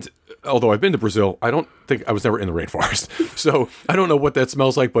 And although I've been to Brazil, I was never in the rainforest. So I don't know what that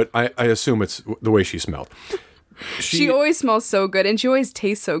smells like, but I assume it's the way she smelled. She always smells so good, and she always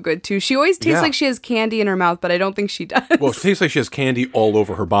tastes so good, too. She always tastes like she has candy in her mouth, but I don't think she does. Well, she tastes like she has candy all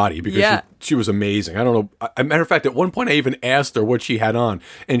over her body because she was amazing. I don't know. As a matter of fact, at one point, I even asked her what she had on,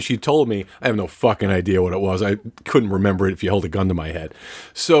 and she told me. I have no fucking idea what it was. I couldn't remember it if you held a gun to my head.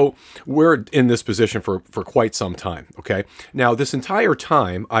 So we're in this position for quite some time, okay? Now, this entire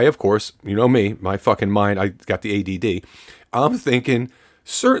time, I, of course, you know me, my fucking mind, I got the ADD. I'm thinking,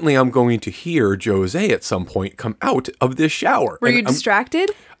 certainly I'm going to hear Jose at some point come out of this shower. Were you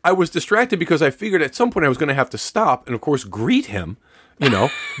distracted? I was distracted because I figured at some point I was going to have to stop and, of course, greet him,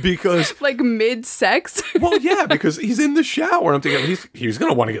 because... Like mid-sex? Well, yeah, because he's in the shower. I'm thinking he's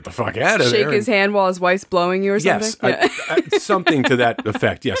going to want to get the fuck out of there. Shake his hand while his wife's blowing you or something? Yes, something to that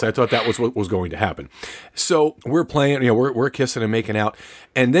effect. Yes, I thought that was what was going to happen. So we're playing, we're kissing and making out.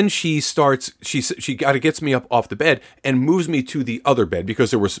 And then she starts, she gets me up off the bed and moves me to the other bed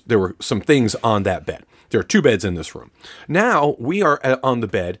because there were some things on that bed. There are two beds in this room. Now we are on the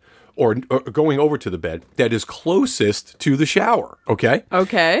bed or going over to the bed that is closest to the shower. Okay.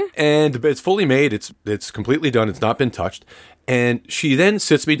 Okay. And the bed's fully made. It's completely done. It's not been touched. And she then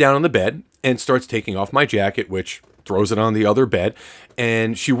sits me down on the bed and starts taking off my jacket, which throws it on the other bed.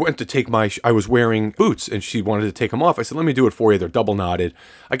 And she went to take I was wearing boots and she wanted to take them off. I said, let me do it for you. They're double knotted.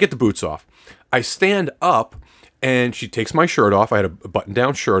 I get the boots off. I stand up and she takes my shirt off. I had a button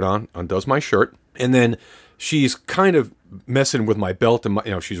down shirt on, undoes my shirt. And then she's kind of messing with my belt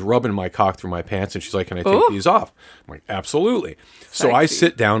and she's rubbing my cock through my pants and she's like, can I take these off? I'm like, absolutely. Sexy. So I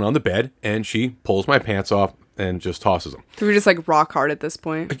sit down on the bed and she pulls my pants off and just tosses them. So we're just like rock hard at this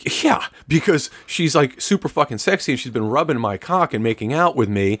point. Yeah, because she's like super fucking sexy and she's been rubbing my cock and making out with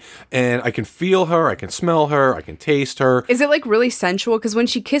me and I can feel her, I can smell her, I can taste her. Is it like really sensual? Because when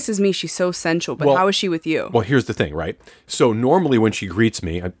she kisses me, she's so sensual, but how is she with you? Well, here's the thing, right? So normally when she greets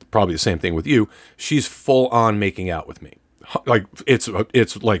me, probably the same thing with you, she's full on making out with me. Like it's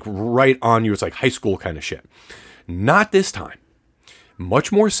like right on you. It's like high school kind of shit. Not this time.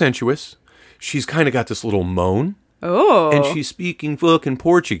 Much more sensuous. She's kind of got this little moan. Oh. And she's speaking fucking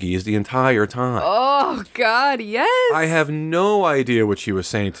Portuguese the entire time. Oh, God, yes. I have no idea what she was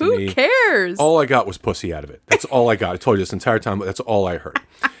saying to me. Who cares? All I got was pussy out of it. That's all I got. I told you this entire time, but that's all I heard.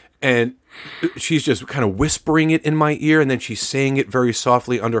 And she's just kind of whispering it in my ear, and then she's saying it very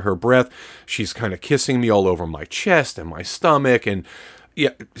softly under her breath. She's kind of kissing me all over my chest and my stomach, and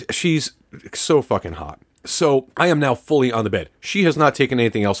yeah, she's so fucking hot. So I am now fully on the bed. She has not taken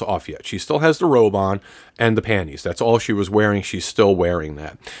anything else off yet. She still has the robe on and the panties. That's all she was wearing. She's still wearing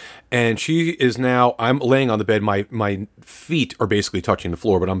that. And she is now, I'm laying on the bed. My feet are basically touching the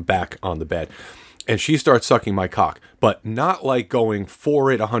floor, but I'm back on the bed. And she starts sucking my cock, but not like going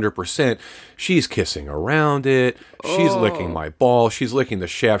for it 100%. She's kissing around it. She's licking my ball. She's licking the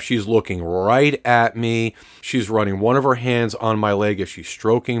shaft. She's looking right at me. She's running one of her hands on my leg as she's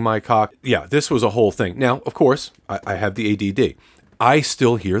stroking my cock. Yeah, this was a whole thing. Now, of course, I have the ADD. I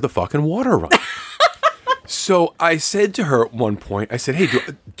still hear the fucking water run. So I said to her at one point, I said, hey,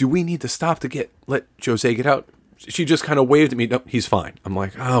 do we need to stop to let Jose get out? She just kind of waved at me. No, he's fine. I'm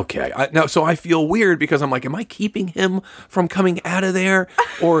like, okay. So I feel weird because I'm like, am I keeping him from coming out of there?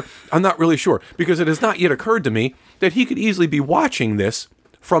 Or I'm not really sure, because it has not yet occurred to me that he could easily be watching this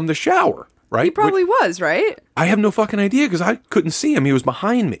from the shower, right? He probably was, right? I have no fucking idea because I couldn't see him. He was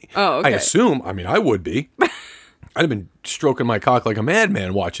behind me. Oh, okay. I assume. I mean, I would be. I'd have been stroking my cock like a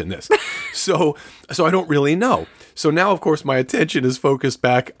madman watching this. So I don't really know. So now, of course, my attention is focused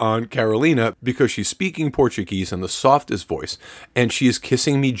back on Carolina because she's speaking Portuguese in the softest voice, and she is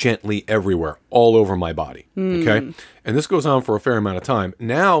kissing me gently everywhere, all over my body. Okay? And this goes on for a fair amount of time.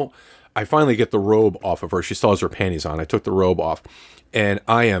 Now, I finally get the robe off of her. She still has her panties on. I took the robe off, and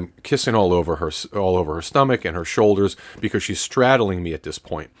I am kissing all over her stomach and her shoulders because she's straddling me at this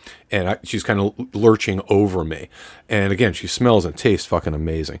point, and she's kind of lurching over me. And again, she smells and tastes fucking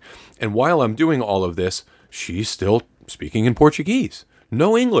amazing. And while I'm doing all of this, she's still speaking in Portuguese.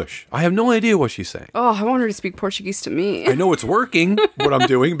 No English. I have no idea what she's saying. Oh, I want her to speak Portuguese to me. I know it's working, what I'm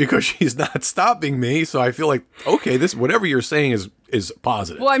doing, because she's not stopping me. So I feel like, okay, this whatever you're saying is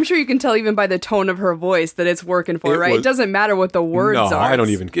positive. Well, I'm sure you can tell even by the tone of her voice that it's working for her, right? It doesn't matter what the words are.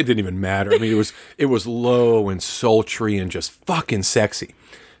 It didn't even matter. I mean, it was low and sultry and just fucking sexy.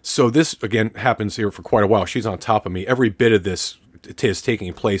 So this, again, happens here for quite a while. She's on top of me. Every bit of this is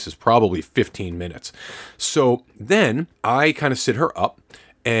taking place is probably 15 minutes. So then I kind of sit her up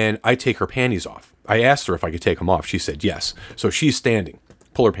and I take her panties off. I asked her if I could take them off. She said yes. So she's standing.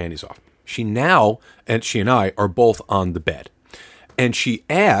 Pull her panties off. She and I are both on the bed. And she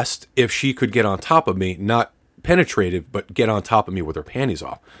asked if she could get on top of me, not penetrative, but get on top of me with her panties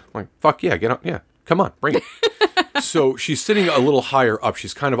off. I'm like, fuck yeah, get on. Yeah, come on, bring it. So she's sitting a little higher up.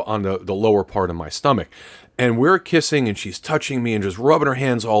 She's kind of on the lower part of my stomach. And we're kissing and she's touching me and just rubbing her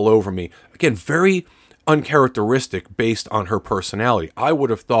hands all over me. Again, very uncharacteristic based on her personality. I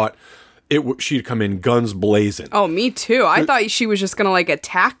would have thought she'd come in guns blazing. Oh, me too. I thought she was just going to like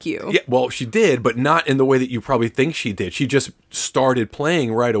attack you. Yeah, well, she did, but not in the way that you probably think she did. She just started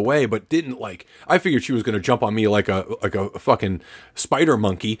playing right away, but didn't like. I figured she was going to jump on me like a fucking spider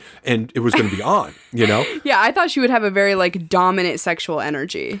monkey, and it was going to be on. You know? Yeah, I thought she would have a very like dominant sexual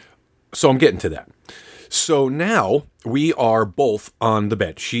energy. So I'm getting to that. So now we are both on the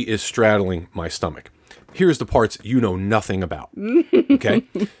bed. She is straddling my stomach. Here's the parts you know nothing about. Okay?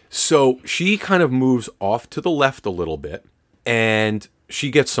 So she kind of moves off to the left a little bit, and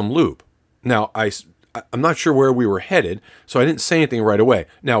she gets some lube. Now, I'm not sure where we were headed, so I didn't say anything right away.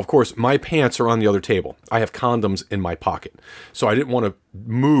 Now, of course, my pants are on the other table. I have condoms in my pocket. So I didn't want to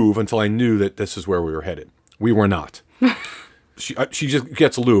move until I knew that this is where we were headed. We were not. She just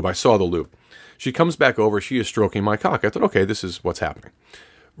gets lube. I saw the lube. She comes back over. She is stroking my cock. I thought, okay, this is what's happening.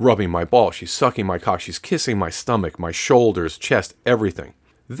 Rubbing my ball. She's sucking my cock. She's kissing my stomach, my shoulders, chest, everything.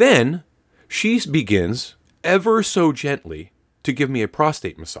 Then she begins ever so gently to give me a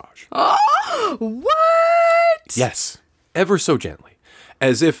prostate massage. Oh, what? Yes. Ever so gently.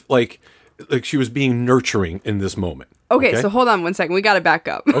 As if like she was being nurturing in this moment. Okay, so hold on one second. We got to back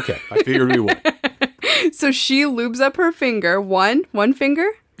up. Okay, I figured we would. So she lubes up her finger, one finger?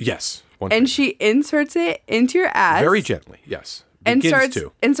 Yes. And she inserts it into your ass. Very gently, yes. And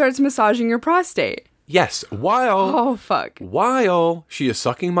starts massaging your prostate. Yes, while she is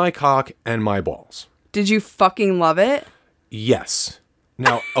sucking my cock and my balls. Did you fucking love it? Yes.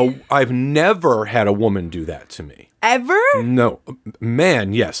 Now, I've never had a woman do that to me. Ever? No.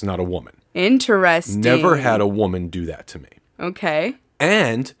 Man, yes, not a woman. Interesting. Never had a woman do that to me. Okay.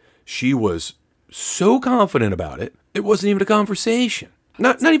 And she was so confident about it, it wasn't even a conversation.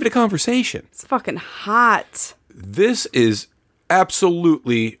 Not even a conversation. It's fucking hot. This is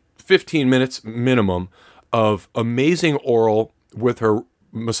absolutely 15 minutes minimum of amazing oral with her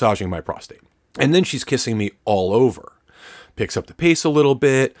massaging my prostate. And then she's kissing me all over. Picks up the pace a little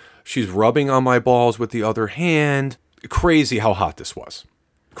bit. She's rubbing on my balls with the other hand. Crazy how hot this was.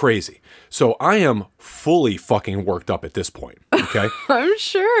 Crazy. So I am fully fucking worked up at this point. Okay. I'm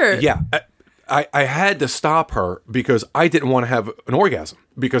sure. Yeah. I had to stop her because I didn't want to have an orgasm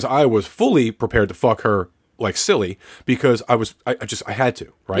because I was fully prepared to fuck her like silly because I had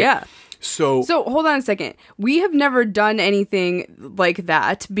to, right? Yeah. So hold on a second. We have never done anything like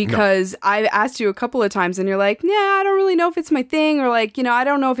that because I've asked you a couple of times and you're like, yeah, I don't really know if it's my thing, or like, I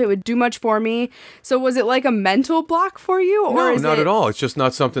don't know if it would do much for me. So was it like a mental block for you? Or no, not at all. It's just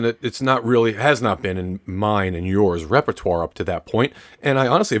not something that has not been in mine and yours repertoire up to that point. And I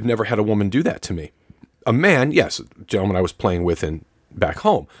honestly have never had a woman do that to me. A man, yes, a gentleman I was playing with back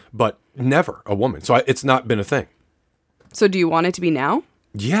home, but never a woman. So it's not been a thing. So do you want it to be now?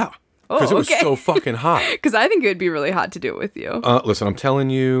 Yeah. Because it was so fucking hot. Because I think it would be really hot to do it with you. Listen, I'm telling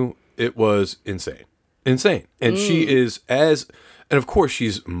you, it was insane. Insane. And she is and of course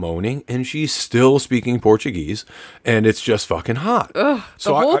she's moaning and she's still speaking Portuguese and it's just fucking hot. Ugh,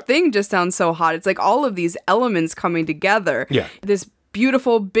 so the whole thing just sounds so hot. It's like all of these elements coming together. Yeah. This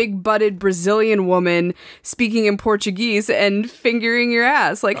beautiful, big-butted Brazilian woman speaking in Portuguese and fingering your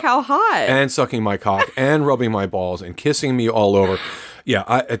ass. Like, how hot? And sucking my cock and rubbing my balls and kissing me all over. Yeah,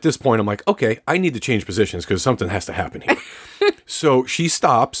 at this point, I'm like, okay, I need to change positions because something has to happen here. So she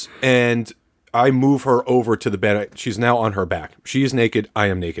stops, and I move her over to the bed. She's now on her back. She is naked. I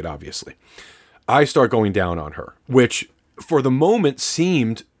am naked, obviously. I start going down on her, which for the moment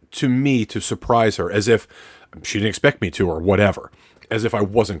seemed to me to surprise her, as if she didn't expect me to or whatever, as if I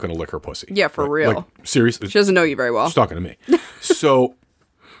wasn't going to lick her pussy. Yeah, for real. Like, seriously. She doesn't know you very well. She's talking to me. So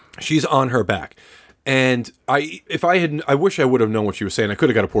she's on her back. And I wish I would have known what she was saying. I could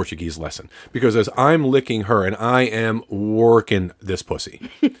have got a Portuguese lesson because as I'm licking her and I am working this pussy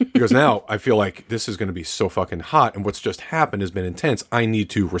because now I feel like this is going to be so fucking hot and what's just happened has been intense. I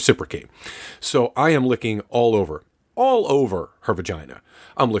need to reciprocate. So I am licking all over her vagina.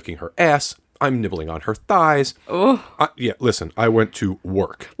 I'm licking her ass. I'm nibbling on her thighs. Yeah, listen, I went to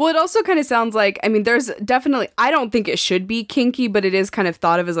work. Well, it also kind of sounds like, there's definitely, I don't think it should be kinky, but it is kind of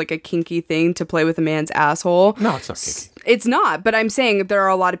thought of as like a kinky thing to play with a man's asshole. No, it's not kinky. It's not, but I'm saying there are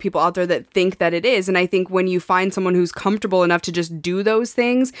a lot of people out there that think that it is. And I think when you find someone who's comfortable enough to just do those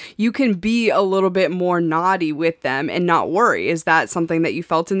things, you can be a little bit more naughty with them and not worry. Is that something that you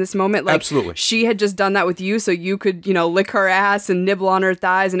felt in this moment? Like, absolutely. She had just done that with you, so you could, lick her ass and nibble on her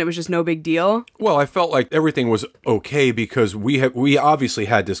thighs and it was just no big deal? Well, I felt like everything was okay because we obviously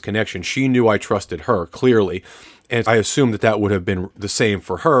had this connection. She knew I trusted her, clearly. And I assumed that would have been the same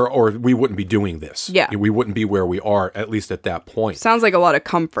for her, or we wouldn't be doing this. Yeah. We wouldn't be where we are, at least at that point. Sounds like a lot of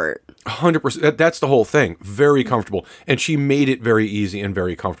comfort. 100%. That's the whole thing. Very comfortable. And she made it very easy and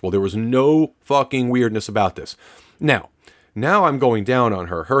very comfortable. There was no fucking weirdness about this. Now I'm going down on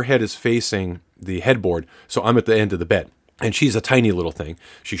her. Her head is facing the headboard, so I'm at the end of the bed. And she's a tiny little thing.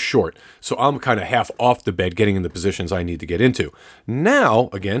 She's short. So I'm kind of half off the bed, getting in the positions I need to get into. Now,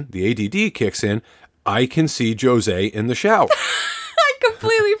 again, the ADD kicks in. I can see Jose in the shower. I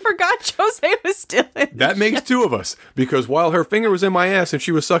completely forgot Jose was still in That makes two of us, because while her finger was in my ass and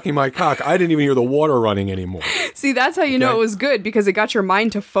she was sucking my cock, I didn't even hear the water running anymore. See, that's how you know it was good, because it got your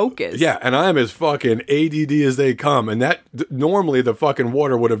mind to focus. Yeah, and I'm as fucking ADD as they come, and that normally the fucking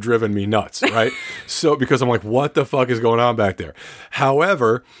water would have driven me nuts, right? So, because I'm like, what the fuck is going on back there?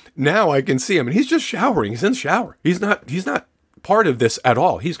 However, now I can see him, and he's just showering. He's in the shower. He's not part of this at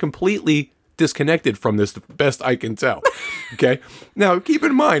all. He's completely disconnected from this, the best I can tell. Okay? Now, keep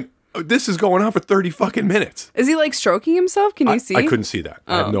in mind, this is going on for 30 fucking minutes. Is he like stroking himself? Can you see? I couldn't see that.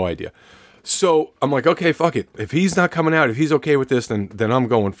 I have no idea. So I'm like, okay, fuck it. If he's not coming out, if he's okay with this, then I'm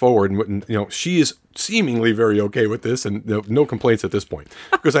going forward. And she is seemingly very okay with this, and no complaints at this point.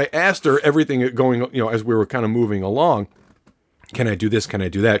 Because I asked her everything going, as we were kind of moving along. Can I do this? Can I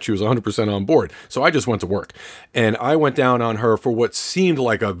do that? She was 100% on board. So I just went to work. And I went down on her for what seemed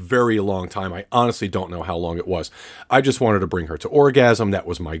like a very long time. I honestly don't know how long it was. I just wanted to bring her to orgasm. That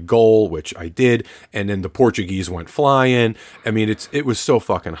was my goal, which I did. And then the Portuguese went flying. I mean, it was so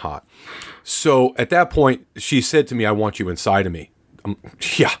fucking hot. So at that point, she said to me, I want you inside of me.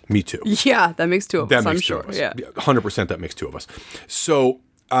 Yeah, me too. Yeah, that makes two of us, I'm sure. Yeah. 100% that makes two of us. So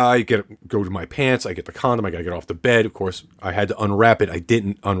I go to my pants, I get the condom, I gotta get off the bed. Of course, I had to unwrap it. I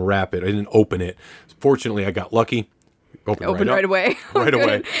didn't unwrap it. I didn't open it. Fortunately, I got lucky. Opened right away. Right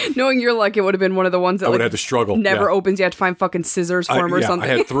away. Knowing your luck, it would have been one of the ones that I would have to struggle. Never opens. You have to find fucking scissors for him or something.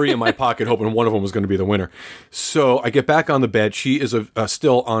 I had 3 in my pocket, hoping one of them was going to be the winner. So I get back on the bed. She is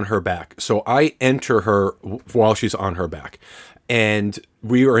still on her back. So I enter her while she's on her back. And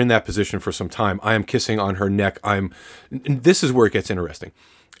we are in that position for some time. I am kissing on her neck. This is where it gets interesting.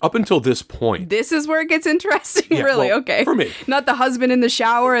 Up until this point. This is where it gets interesting, Yeah, really? well, Okay. for me. Not the husband in the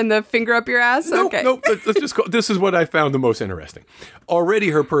shower and the finger up your ass? Nope, Okay. nope. Let's just go. This is what I found the most interesting. Already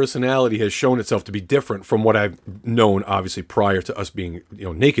her personality has shown itself to be different from what I've known, obviously, prior to us being,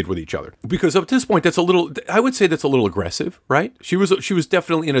 naked with each other. Because up to this point, I would say that's a little aggressive, right? She was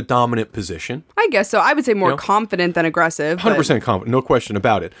definitely in a dominant position. I guess so. I would say more confident than aggressive. 100% confident, no question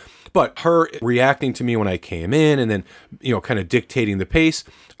about it. But her reacting to me when I came in and then, kind of dictating the pace,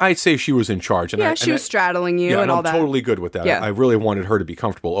 I'd say she was in charge. And she was straddling you and all I'm that. totally good with that. Yeah. I really wanted her to be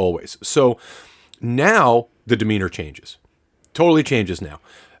comfortable always. So now the demeanor changes. Totally changes now.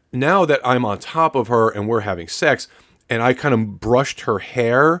 Now that I'm on top of her and we're having sex and I kind of brushed her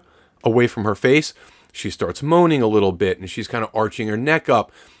hair away from her face, she starts moaning a little bit and she's kind of arching her neck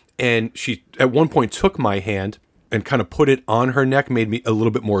up. And she, at one point, took my hand and kind of put it on her neck, made me a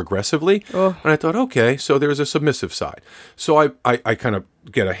little bit more aggressively. Oh. And I thought, okay, so there's a submissive side. So I kind of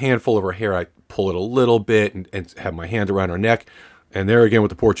get a handful of her hair, I pull it a little bit and have my hand around her neck. And there again with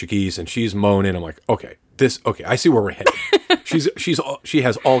the Portuguese, and she's moaning. I'm like, okay, I see where we're headed. She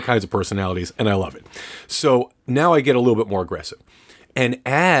has all kinds of personalities, and I love it. So now I get a little bit more aggressive. And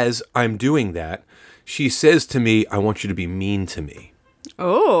as I'm doing that, she says to me, I want you to be mean to me.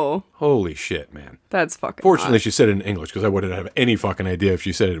 Oh. Holy shit, man. That's fucking Fortunately, hot. she said it in English because I wouldn't have any fucking idea if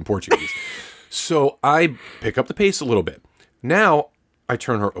she said it in Portuguese. So I pick up the pace a little bit. Now I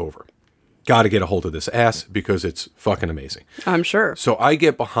turn her over. Got to get a hold of this ass because it's fucking amazing. I'm sure. So I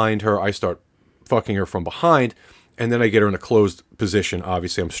get behind her. I start fucking her from behind. And then I get her in a closed position.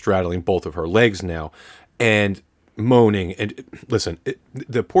 Obviously, I'm straddling both of her legs now. And moaning. And listen,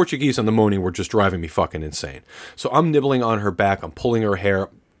 the Portuguese and the moaning were just driving me fucking insane. So I'm nibbling on her back. I'm pulling her hair,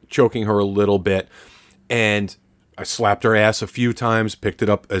 choking her a little bit. And I slapped her ass a few times, picked it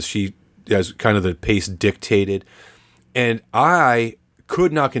up as kind of the pace dictated. And I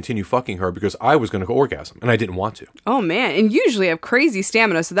could not continue fucking her because I was going to go orgasm, and I didn't want to. Oh, man. And usually have crazy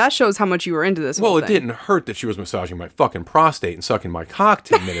stamina, so that shows how much you were into this whole Well, it thing. didn't hurt that she was massaging my fucking prostate and sucking my cock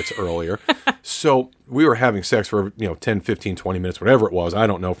 10 minutes earlier. So we were having sex for, 10, 15, 20 minutes, whatever it was. I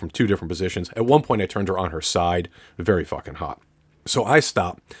don't know, from two different positions. At one point, I turned her on her side. Very fucking hot. So I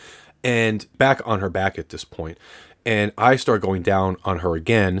stopped and back on her back at this point, and I start going down on her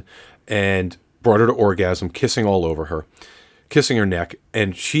again and brought her to orgasm, kissing all over her. Kissing her neck,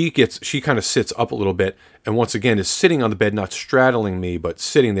 and she kind of sits up a little bit, and once again is sitting on the bed, not straddling me, but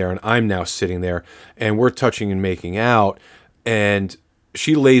sitting there, and I'm now sitting there, and we're touching and making out, and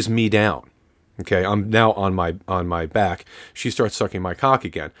she lays me down. Okay, I'm now on my back. She starts sucking my cock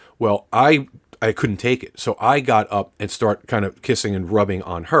again. Well, I couldn't take it, so I got up and start kind of kissing and rubbing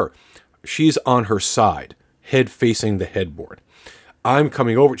on her. She's on her side, head facing the headboard. I'm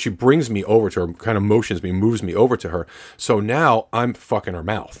coming over. She brings me over to her, kind of motions me, moves me over to her. So now I'm fucking her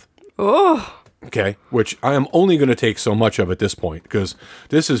mouth. Oh. Okay. Which I am only going to take so much of at this point because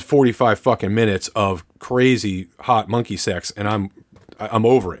this is 45 fucking minutes of crazy hot monkey sex and I'm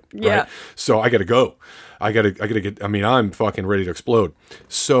over it. Yeah. Right? So I got to go. I got to get, I'm fucking ready to explode.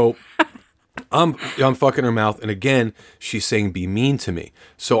 So I'm fucking her mouth, and again, she's saying, be mean to me.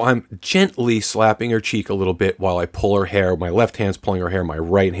 So I'm gently slapping her cheek a little bit while I pull her hair. My left hand's pulling her hair, my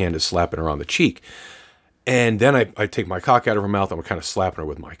right hand is slapping her on the cheek. And then I take my cock out of her mouth, I'm kind of slapping her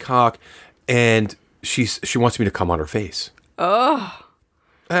with my cock, and she wants me to come on her face. Oh.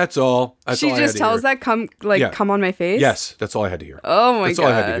 That's all. She just tells that, come on my face? Yes, that's all I had to hear. Oh my God. That's all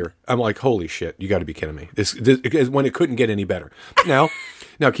I had to hear. I'm like, holy shit, you got to be kidding me. This when it couldn't get any better. Now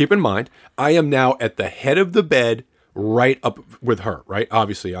keep in mind, I am now at the head of the bed, right up with her, right?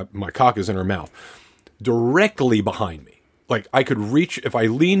 Obviously, my cock is in her mouth, directly behind me. Like I could reach, if I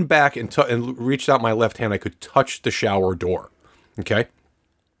leaned back and reached out my left hand, I could touch the shower door. Okay?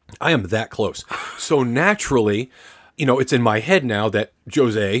 I am that close. So naturally, it's in my head now that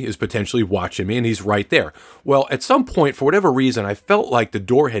Jose is potentially watching me and he's right there. Well, at some point, for whatever reason, I felt like the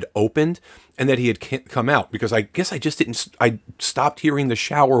door had opened and that he had come out because I guess I stopped hearing the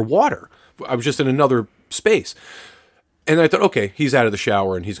shower water. I was just in another space. And I thought, okay, he's out of the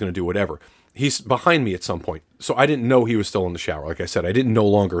shower and he's going to do whatever. He's behind me at some point. So I didn't know he was still in the shower. Like I said, I no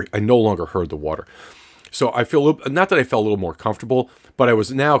longer heard the water. So I feel, not that I felt a little more comfortable, but I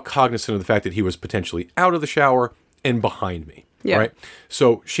was now cognizant of the fact that he was potentially out of the shower and behind me. Yeah. Right.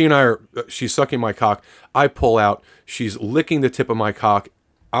 So she's sucking my cock. I pull out. She's licking the tip of my cock.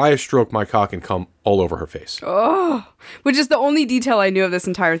 I stroke my cock and come all over her face. Oh, which is the only detail I knew of this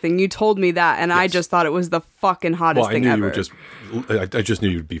entire thing. You told me that, and yes. I just thought it was the fucking hottest thing ever. I just knew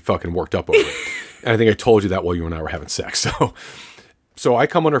you'd be fucking worked up over it. And I think I told you that while you and I were having sex. So I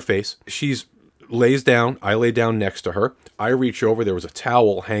come on her face. She's lays down. I lay down next to her. I reach over. There was a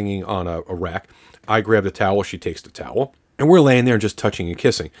towel hanging on a rack. I grab the towel. She takes the towel. And we're laying there and just touching and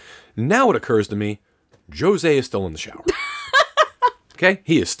kissing. Now it occurs to me, Jose is still in the shower. Okay?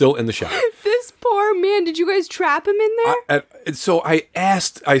 He is still in the shower. This poor man. Did you guys trap him in there? So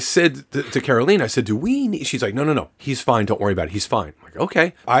I said to Caroline, I said, do we need... She's like, no. He's fine. Don't worry about it. He's fine. I'm like,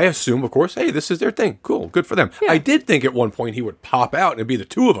 okay. I assume, of course, hey, this is their thing. Cool. Good for them. Yeah. I did think at one point he would pop out and it'd be the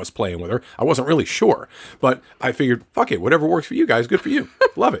two of us playing with her. I wasn't really sure. But I figured, fuck it. Whatever works for you guys, good for you.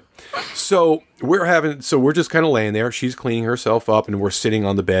 Love it. So we're just kind of laying there. She's cleaning herself up and we're sitting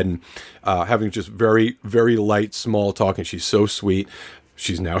on the bed and having just very, very light, small talk. And she's so sweet.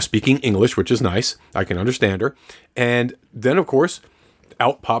 She's now speaking English, which is nice. I can understand her. And then, of course,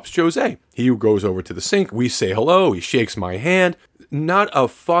 out pops Jose. He goes over to the sink. We say hello. He shakes my hand. Not a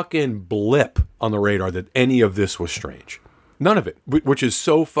fucking blip on the radar that any of this was strange. None of it, which is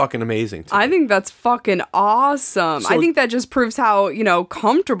so fucking amazing to me. I think that's fucking awesome. I think that just proves how,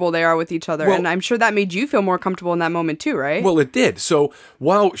 comfortable they are with each other. Well, and I'm sure that made you feel more comfortable in that moment too, right? Well, it did. So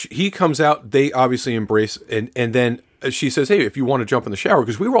while he comes out, they obviously embrace. And then she says, hey, if you want to jump in the shower,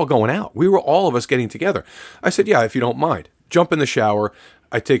 because we were all going out. We were all of us getting together. I said, yeah, if you don't mind. Jump in the shower.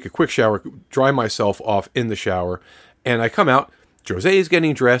 I take a quick shower, dry myself off in the shower. And I come out. Jose is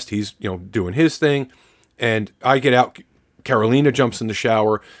getting dressed. He's, doing his thing. And I get out. Carolina jumps in the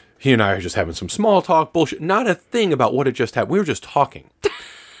shower. He and I are just having some small talk bullshit. Not a thing about what had just happened. We were just talking.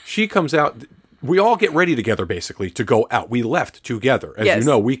 She comes out. We all get ready together, basically, to go out. We left together. As you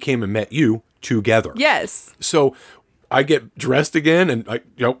know, we came and met you together. Yes. So I get dressed again and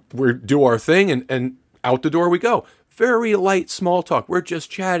we do our thing and out the door we go. Very light small talk. We're just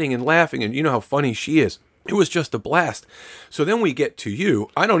chatting and laughing and you know how funny she is. It was just a blast. So then we get to you.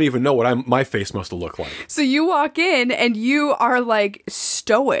 I don't even know what my face must have looked like. So you walk in and you are like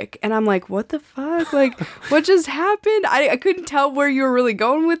stoic. And I'm like, what the fuck? Like, what just happened? I couldn't tell where you were really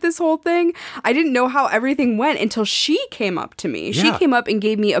going with this whole thing. I didn't know how everything went until she came up to me. Yeah. She came up and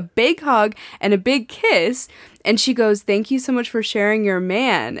gave me a big hug and a big kiss. And she goes, thank you so much for sharing your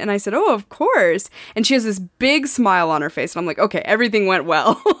man. And I said, oh, of course. And she has this big smile on her face. And I'm like, okay, everything went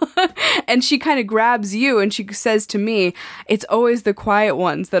well. And she kind of grabs you and she says to me, it's always the quiet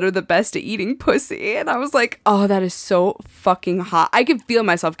ones that are the best at eating pussy. And I was like, oh, that is so fucking hot. I could feel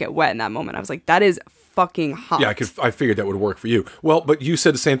myself get wet in that moment. I was like, that is fucking hot. Yeah, I figured that would work for you. Well, but you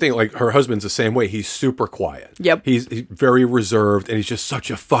said the same thing. Like, her husband's the same way. He's super quiet. Yep. He's very reserved, and he's just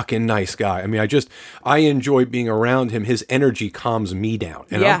such a fucking nice guy. I mean, I enjoy being around him. His energy calms me down,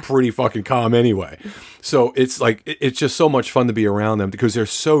 and I'm pretty fucking calm anyway. So it's like, it's just so much fun to be around them because they're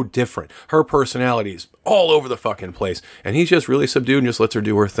so different. Her personality is all over the fucking place, and he's just really subdued and just lets her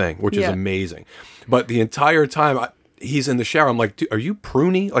do her thing, which is amazing. But the entire time, he's in the shower. I'm like, are you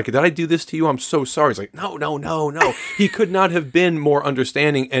pruny? Like, did I do this to you? I'm so sorry. He's like, no. He could not have been more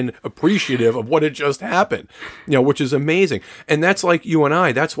understanding and appreciative of what had just happened, which is amazing. And that's like you and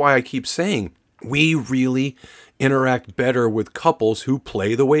I. That's why I keep saying we really interact better with couples who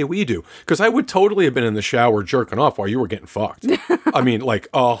play the way we do. Because I would totally have been in the shower jerking off while you were getting fucked. I mean, like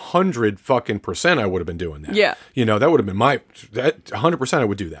 100 fucking % I would have been doing that. Yeah. That would have been that 100% I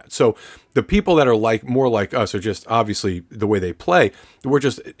would do that. So the people that are more like us are just obviously the way they play. It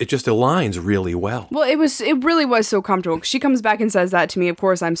just aligns really well. Well, it really was so comfortable. She comes back and says that to me. Of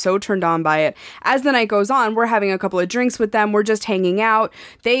course, I'm so turned on by it. As the night goes on, we're having a couple of drinks with them. We're just hanging out.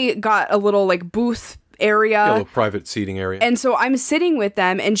 They got a little like booth area. Yeah, a little private seating area. And so I'm sitting with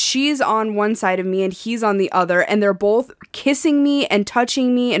them and she's on one side of me and he's on the other and they're both kissing me and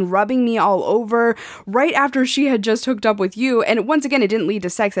touching me and rubbing me all over right after she had just hooked up with you. And once again, it didn't lead to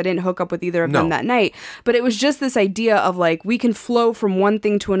sex. I didn't hook up with either of them that night. But it was just this idea of like, we can flow from one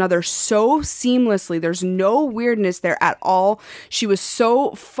thing to another so seamlessly. There's no weirdness there at all. She was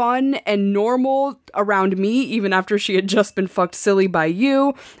so fun and normal around me, even after she had just been fucked silly by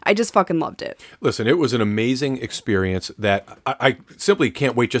you. I just fucking loved it. Listen, it was an amazing experience that I simply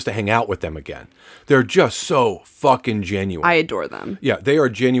can't wait just to hang out with them again. They're just so fucking genuine. I adore them. Yeah, they are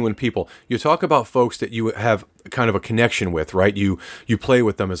genuine people. You talk about folks that you have kind of a connection with, right? You play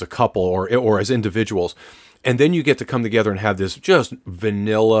with them as a couple or as individuals. And then you get to come together and have this just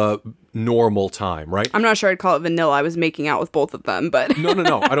vanilla, normal time, right? I'm not sure I'd call it vanilla. I was making out with both of them, but...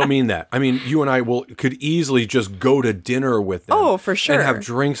 No. I don't mean that. I mean, you and I could easily just go to dinner with them. Oh, for sure. And have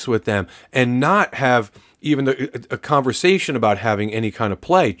drinks with them and not have even a conversation about having any kind of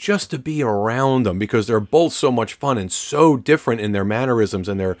play, just to be around them because they're both so much fun and so different in their mannerisms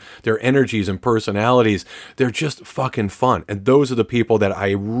and their energies and personalities. They're just fucking fun. And those are the people that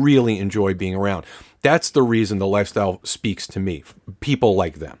I really enjoy being around. That's the reason the lifestyle speaks to me. People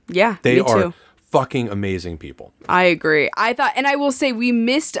like them. Yeah, they me are too. fucking amazing people. I agree. I thought, and I will say, we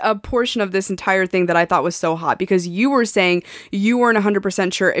missed a portion of this entire thing that I thought was so hot because you were saying you weren't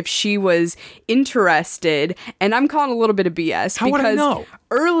 100% sure if she was interested, and I'm calling a little bit of BS. How would I know?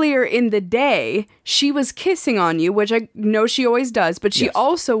 Earlier in the day, she was kissing on you, which I know she always does, but she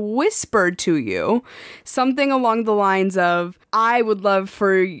also whispered to you something along the lines of, I would love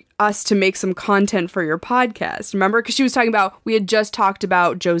for us to make some content for your podcast. Remember? Because she was talking about, we had just talked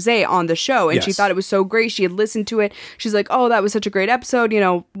about Jose on the show, and she thought it was so great. She had listened to it. She's like, oh, that was such a great episode,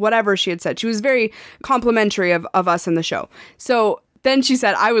 whatever she had said. She was very complimentary of us in the show. So then she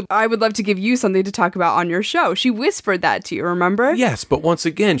said, I would love to give you something to talk about on your show. She whispered that to you, remember? Yes, but once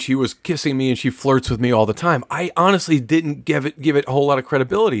again, she was kissing me and she flirts with me all the time. I honestly didn't give it a whole lot of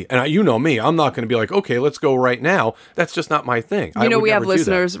credibility. And you know me, I'm not going to be like, okay, let's go right now. That's just not my thing. We have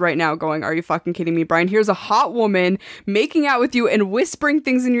listeners right now going, are you fucking kidding me, Brian? Here's a hot woman making out with you and whispering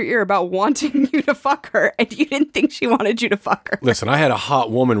things in your ear about wanting you to fuck her, and you didn't think she wanted you to fuck her. Listen, I had a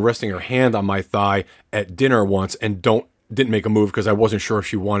hot woman resting her hand on my thigh at dinner once and didn't make a move because I wasn't sure if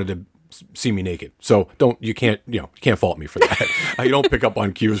she wanted to see me naked. So you can't fault me for that. You don't pick up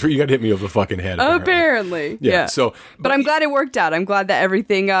on cues. You got to hit me over the fucking head. Apparently. Yeah. So, but I'm glad it worked out. I'm glad that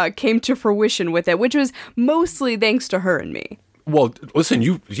everything came to fruition with it, which was mostly thanks to her and me. Well, listen,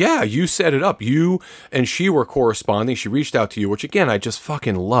 you set it up. You and she were corresponding. She reached out to you, which again, I just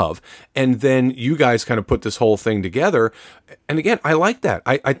fucking love. And then you guys kind of put this whole thing together. And again, I like that.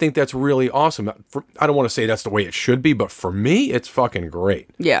 I think that's really awesome. I don't want to say that's the way it should be, but for me, it's fucking great.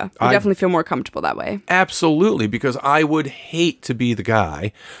 Yeah, I definitely feel more comfortable that way. Absolutely, because I would hate to be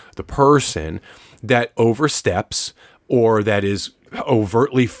the person that oversteps or that is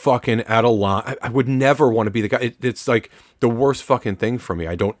overtly fucking out of line. I would never want to be the guy. It's like the worst fucking thing for me.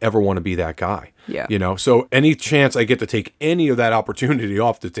 I don't ever want to be that guy. Yeah. So any chance I get to take any of that opportunity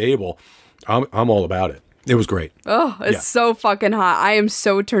off the table, I'm all about it. It was great. Oh, it's so fucking hot. I am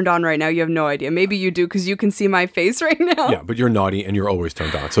so turned on right now. You have no idea. Maybe you do because you can see my face right now. Yeah, but you're naughty and you're always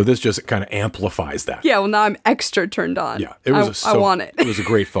turned on. So this just kind of amplifies that. Yeah, well, now I'm extra turned on. Yeah, it was I want it. It was a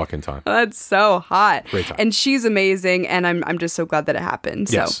great fucking time. That's so hot. Great time. And she's amazing, and I'm just so glad that it happened.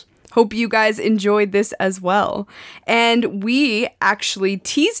 So. Yes. Hope you guys enjoyed this as well. And we actually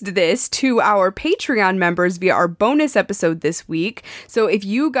teased this to our Patreon members via our bonus episode this week. So if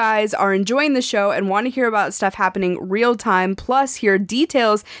you guys are enjoying the show and want to hear about stuff happening real time, plus hear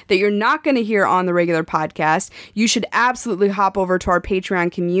details that you're not going to hear on the regular podcast, you should absolutely hop over to our Patreon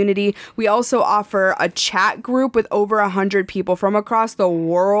community. We also offer a chat group with over 100 people from across the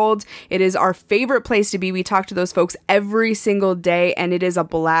world. It is our favorite place to be. We talk to those folks every single day, and it is a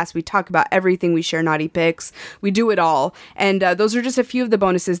blast. We talk about everything. We share naughty pics. We do it all. And those are just a few of the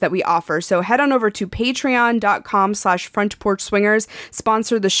bonuses that we offer. So head on over to patreon.com/frontporchswingers,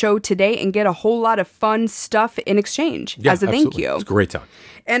 sponsor the show today, and get a whole lot of fun stuff in exchange as a thank you. It's a great time.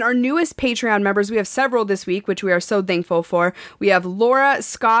 And our newest Patreon members, we have several this week, which we are so thankful for. We have Laura,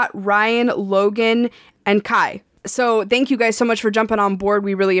 Scott, Ryan, Logan, and Kai. So thank you guys so much for jumping on board.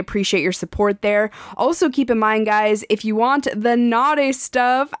 We really appreciate your support there. Also keep in mind, guys, if you want the naughty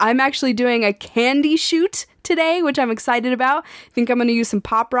stuff, I'm actually doing a candy shoot today, which I'm excited about. I think I'm going to use some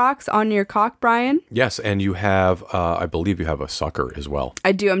Pop Rocks on your cock, Brian. Yes, and you have, I believe you have a sucker as well.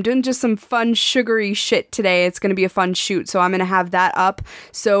 I do. I'm doing just some fun sugary shit today. It's going to be a fun shoot, so I'm going to have that up.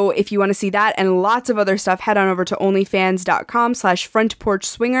 So if you want to see that and lots of other stuff, head on over to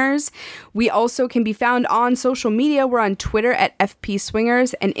onlyfans.com/frontporchswingers. We also can be found on social media. We're on Twitter at FP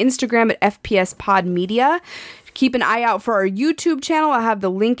Swingers and Instagram at FPS Pod Media. Keep an eye out for our YouTube channel. I'll have the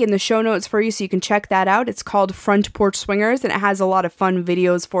link in the show notes for you so you can check that out. It's called Front Porch Swingers, and it has a lot of fun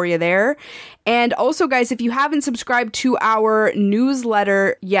videos for you there. And also, guys, if you haven't subscribed to our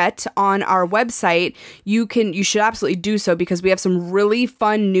newsletter yet on our website, you should absolutely do so because we have some really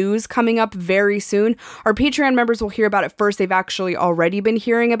fun news coming up very soon. Our Patreon members will hear about it first. They've actually already been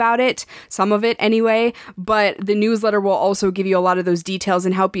hearing about it, some of it anyway, but the newsletter will also give you a lot of those details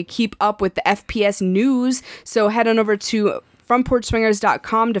and help you keep up with the FPS news. So head on over to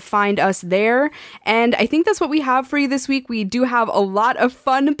frontporchswingers.com to find us there. And I think that's what we have for you this week. We do have a lot of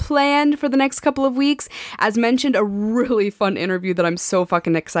fun planned for the next couple of weeks. As mentioned, a really fun interview that I'm so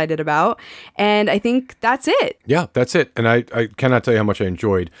fucking excited about. And I think that's it. Yeah, that's it. And I cannot tell you how much I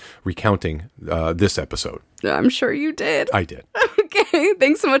enjoyed recounting this episode. I'm sure you did. I did. Okay.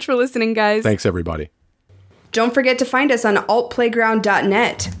 Thanks so much for listening, guys. Thanks, everybody. Don't forget to find us on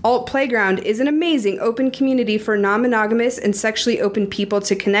altplayground.net. Alt Playground is an amazing open community for non-monogamous and sexually open people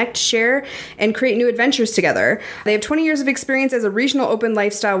to connect, share, and create new adventures together. They have 20 years of experience as a regional open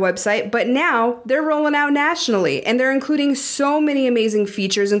lifestyle website, but now they're rolling out nationally, and they're including so many amazing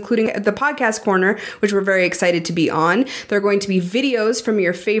features, including the podcast corner, which we're very excited to be on. There are going to be videos from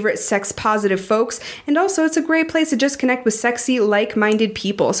your favorite sex-positive folks, and also it's a great place to just connect with sexy, like-minded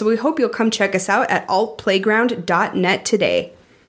people. So we hope you'll come check us out at altplayground.net today.